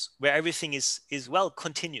numbers, where everything is well,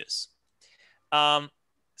 continuous.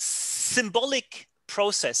 Symbolic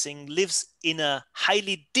processing lives in a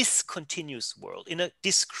highly discontinuous world, in a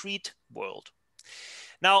discrete world.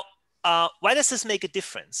 Now, why does this make a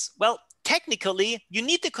difference? Well, technically, you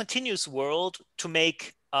need the continuous world to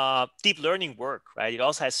make deep learning work, right? It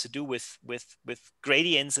also has to do with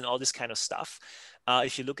gradients and all this kind of stuff,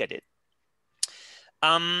 if you look at it.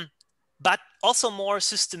 But also more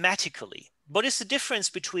systematically. What is the difference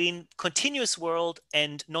between continuous world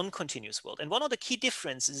and non-continuous world? And one of the key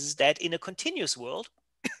differences is that in a continuous world,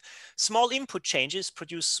 small input changes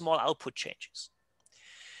produce small output changes.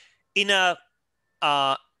 In a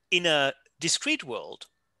discrete world,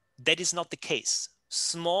 that is not the case.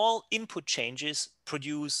 Small input changes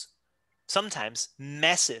produce sometimes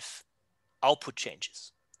massive output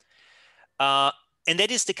changes. And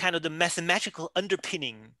that is the kind of the mathematical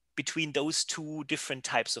underpinning between those two different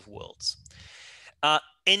types of worlds.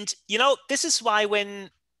 And you know, this is why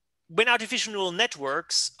when artificial neural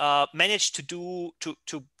networks managed to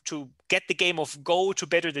get the game of Go to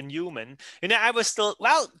better than human, you know, I was still,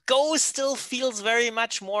 well, Go still feels very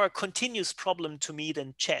much more a continuous problem to me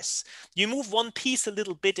than chess. You move one piece a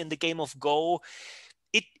little bit in the game of Go,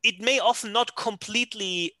 it may often not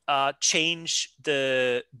completely change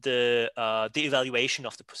the evaluation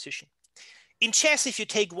of the position. In chess, if you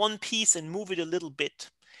take one piece and move it a little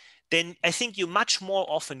bit, then I think you much more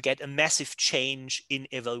often get a massive change in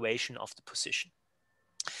evaluation of the position.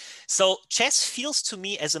 So chess feels to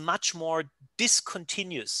me as a much more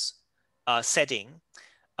discontinuous setting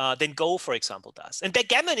than Go, for example, does. And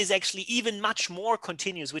backgammon is actually even much more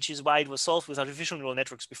continuous, which is why it was solved with artificial neural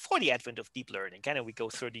networks before the advent of deep learning. Kind of we go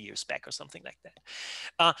 30 years back or something like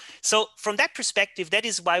that. So from that perspective, that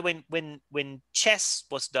is why when chess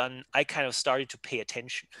was done, I kind of started to pay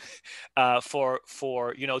attention for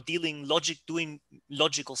doing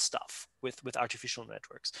logical stuff with artificial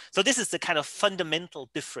networks. So this is the kind of fundamental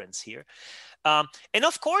difference here. And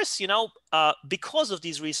of course, because of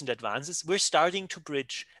these recent advances, we're starting to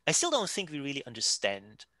bridge. I still don't think we really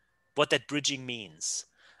understand what that bridging means.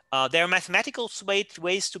 There are mathematical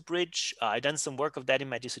ways to bridge. I've done some work of that in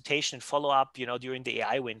my dissertation and follow up, during the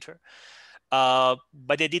AI winter. But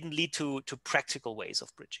they didn't lead to practical ways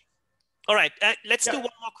of bridging. All right, let's do one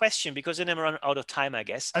more question because then I'm run out of time, I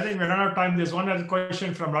guess. I think we run out of time. There's one other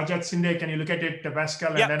question from Rajat Sinde. Can you look at it,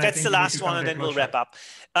 Pascal? Yeah, that's the last one, and then we'll wrap up.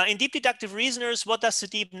 In deep deductive reasoners, what does the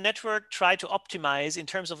deep network try to optimize in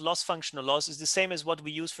terms of loss function or loss? Is the same as what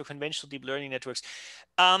we use for conventional deep learning networks.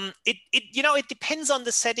 It depends on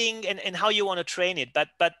the setting and how you want to train it.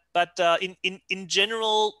 But in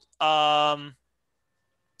general.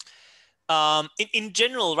 In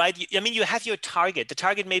general, right? I mean, you have your target. The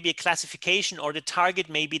target may be a classification, or the target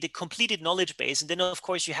may be the completed knowledge base. And then, of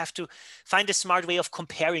course, you have to find a smart way of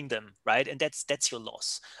comparing them, right? And that's your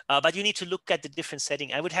loss. But you need to look at the different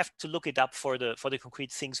setting. I would have to look it up for the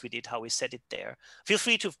concrete things we did, how we set it there. Feel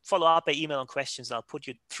free to follow up by email on questions, and I'll put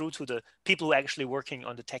you through to the people who are actually working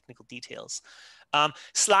on the technical details.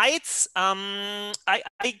 Slides,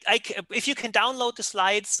 if you can download the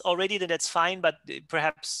slides already, then that's fine, but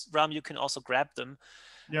perhaps Ram, you can also grab them.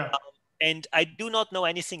 Yeah. And I do not know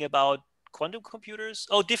anything about quantum computers.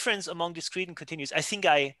 Oh, difference among discrete and continuous. I think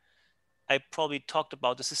I probably talked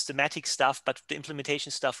about the systematic stuff, but the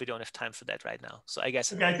implementation stuff, we don't have time for that right now. So I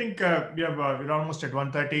guess. Okay, I think we're almost at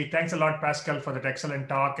 1:30. Thanks a lot, Pascal, for that excellent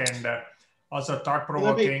talk and also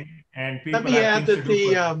thought-provoking. Let me add that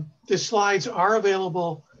the slides are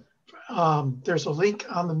available. There's a link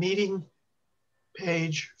on the meeting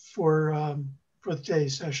page for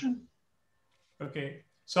today's session. Okay,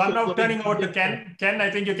 so I'm now turning over to Ken. Ken, I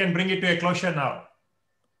think you can bring it to a closure now.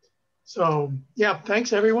 So yeah,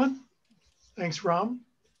 thanks everyone. Thanks Ram.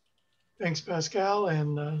 Thanks Pascal,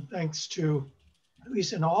 and thanks to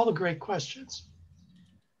Luis and all the great questions.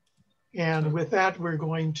 And with that, we're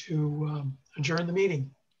going to adjourn the meeting.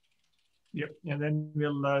 Yep, and then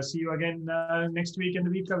we'll see you again next week and the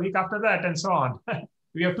week after that, and so on.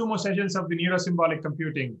 We have 2 more sessions of the Neuro-Symbolic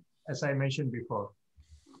computing, as I mentioned before.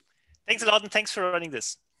 Thanks a lot, and thanks for running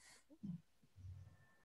this.